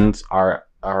and 10s, our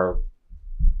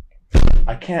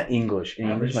I can't English.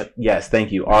 Average? Yes,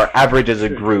 thank you. Our average as a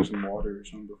Should've group drank some water or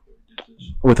something before we did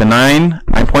this. with a 9,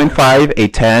 9.5, a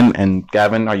 10, and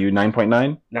Gavin, are you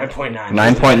 9.9? 9.9.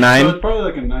 9.9? So it's probably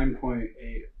like a 9.8.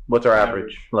 What's our average,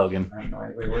 Average. Logan? I have no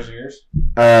idea. Wait, what's yours?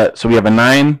 So we have a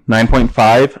 9,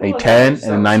 9.5, a Oh, 10, that's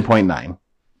and a 9.9.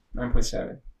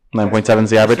 9.7. 9.7 is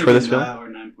the average for this film. Or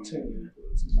 9.7.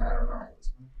 I don't know.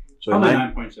 So Probably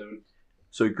 9, 9.7.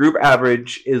 so group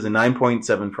average is a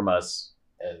 9.7 from us.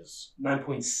 As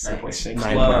 9.6. 9.6.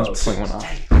 9.1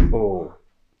 off. Oh,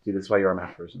 see, this is why you're a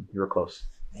math person. You were close.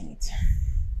 Dang it.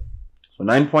 So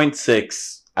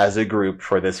 9.6 as a group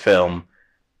for this film.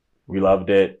 We loved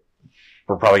it.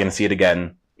 We're probably gonna see it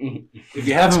again. If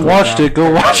you haven't watched it,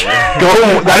 go watch it.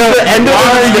 Go. That's the end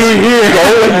of the here.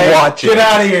 Go and watch it. Get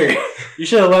out of here. You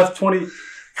should have left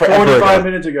 45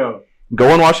 minutes ago. Go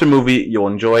and watch the movie. You'll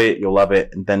enjoy it. You'll love it.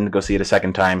 And then go see it a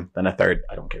second time. Then a third.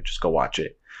 I don't care. Just go watch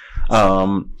it.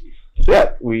 So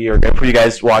yeah, we are grateful for you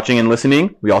guys watching and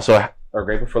listening. We also are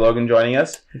grateful for Logan joining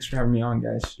us. Thanks for having me on,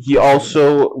 guys. He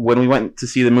also, when we went to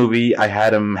see the movie, I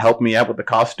had him help me out with the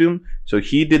costume. So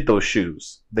he did those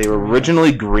shoes. They were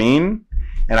originally green,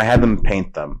 and I had them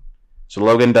paint them. So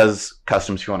Logan does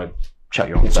customs if you want to check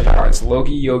your own stuff out. It's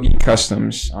Loki Yogi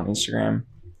Customs on Instagram.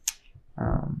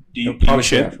 Do You'll you probably see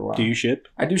ship? that for a while. Do you ship?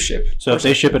 I do ship. So if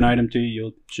they ship an item to you,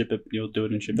 you'll ship it. You'll do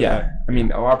it and ship it. Yeah, back? I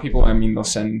mean, a lot of people. I mean, they'll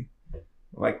send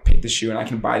like pick the shoe, and I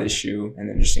can buy the shoe and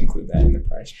then just include that in the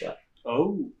price. But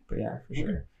yeah, for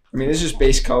sure. I mean, this is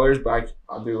base colors, but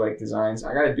I'll do like designs.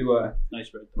 I gotta do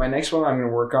Nice red. my next one I'm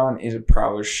gonna work on is a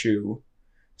Prowler shoe.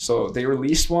 So they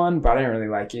released one, but I didn't really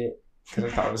like it because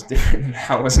I thought it was different than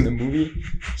how it was in the movie.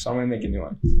 So I'm gonna make a new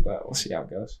one, but we'll see how it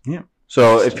goes.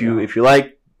 So if you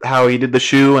like how he did the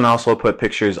shoe and also put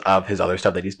pictures of his other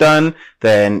stuff that he's done,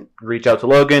 then reach out to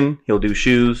Logan. He'll do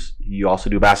shoes. You also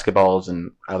do basketballs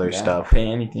and other Yeah, stuff. Pay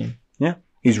anything.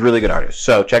 He's a really good artist.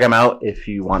 So check him out if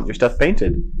you want your stuff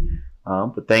painted.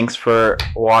 But thanks for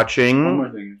watching. One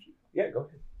more thing. Yeah, go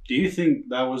ahead. Do you think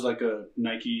that was like a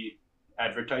Nike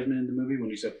advertisement in the movie when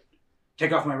he said,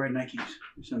 "Take off my red Nikes"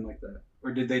 or something like that,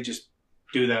 or did they just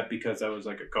do that because that was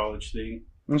like a college thing?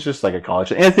 It's just like a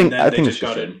college. And I think And then it's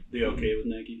got just. the okay with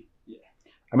Nike. Yeah.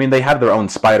 I mean, they have their own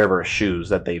Spider-Verse shoes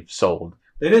that they've sold.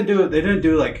 They didn't do it. They didn't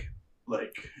do like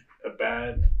a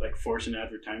bad like force an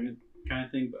advertisement kind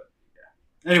of thing. But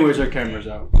yeah. Anyways, our camera's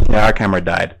out. Yeah, our camera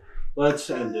died. Let's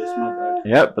end this. My bad.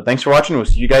 Yep. But thanks for watching. We'll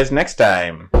see you guys next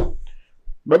time.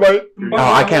 Bye-bye.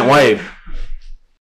 Oh, I can't wave.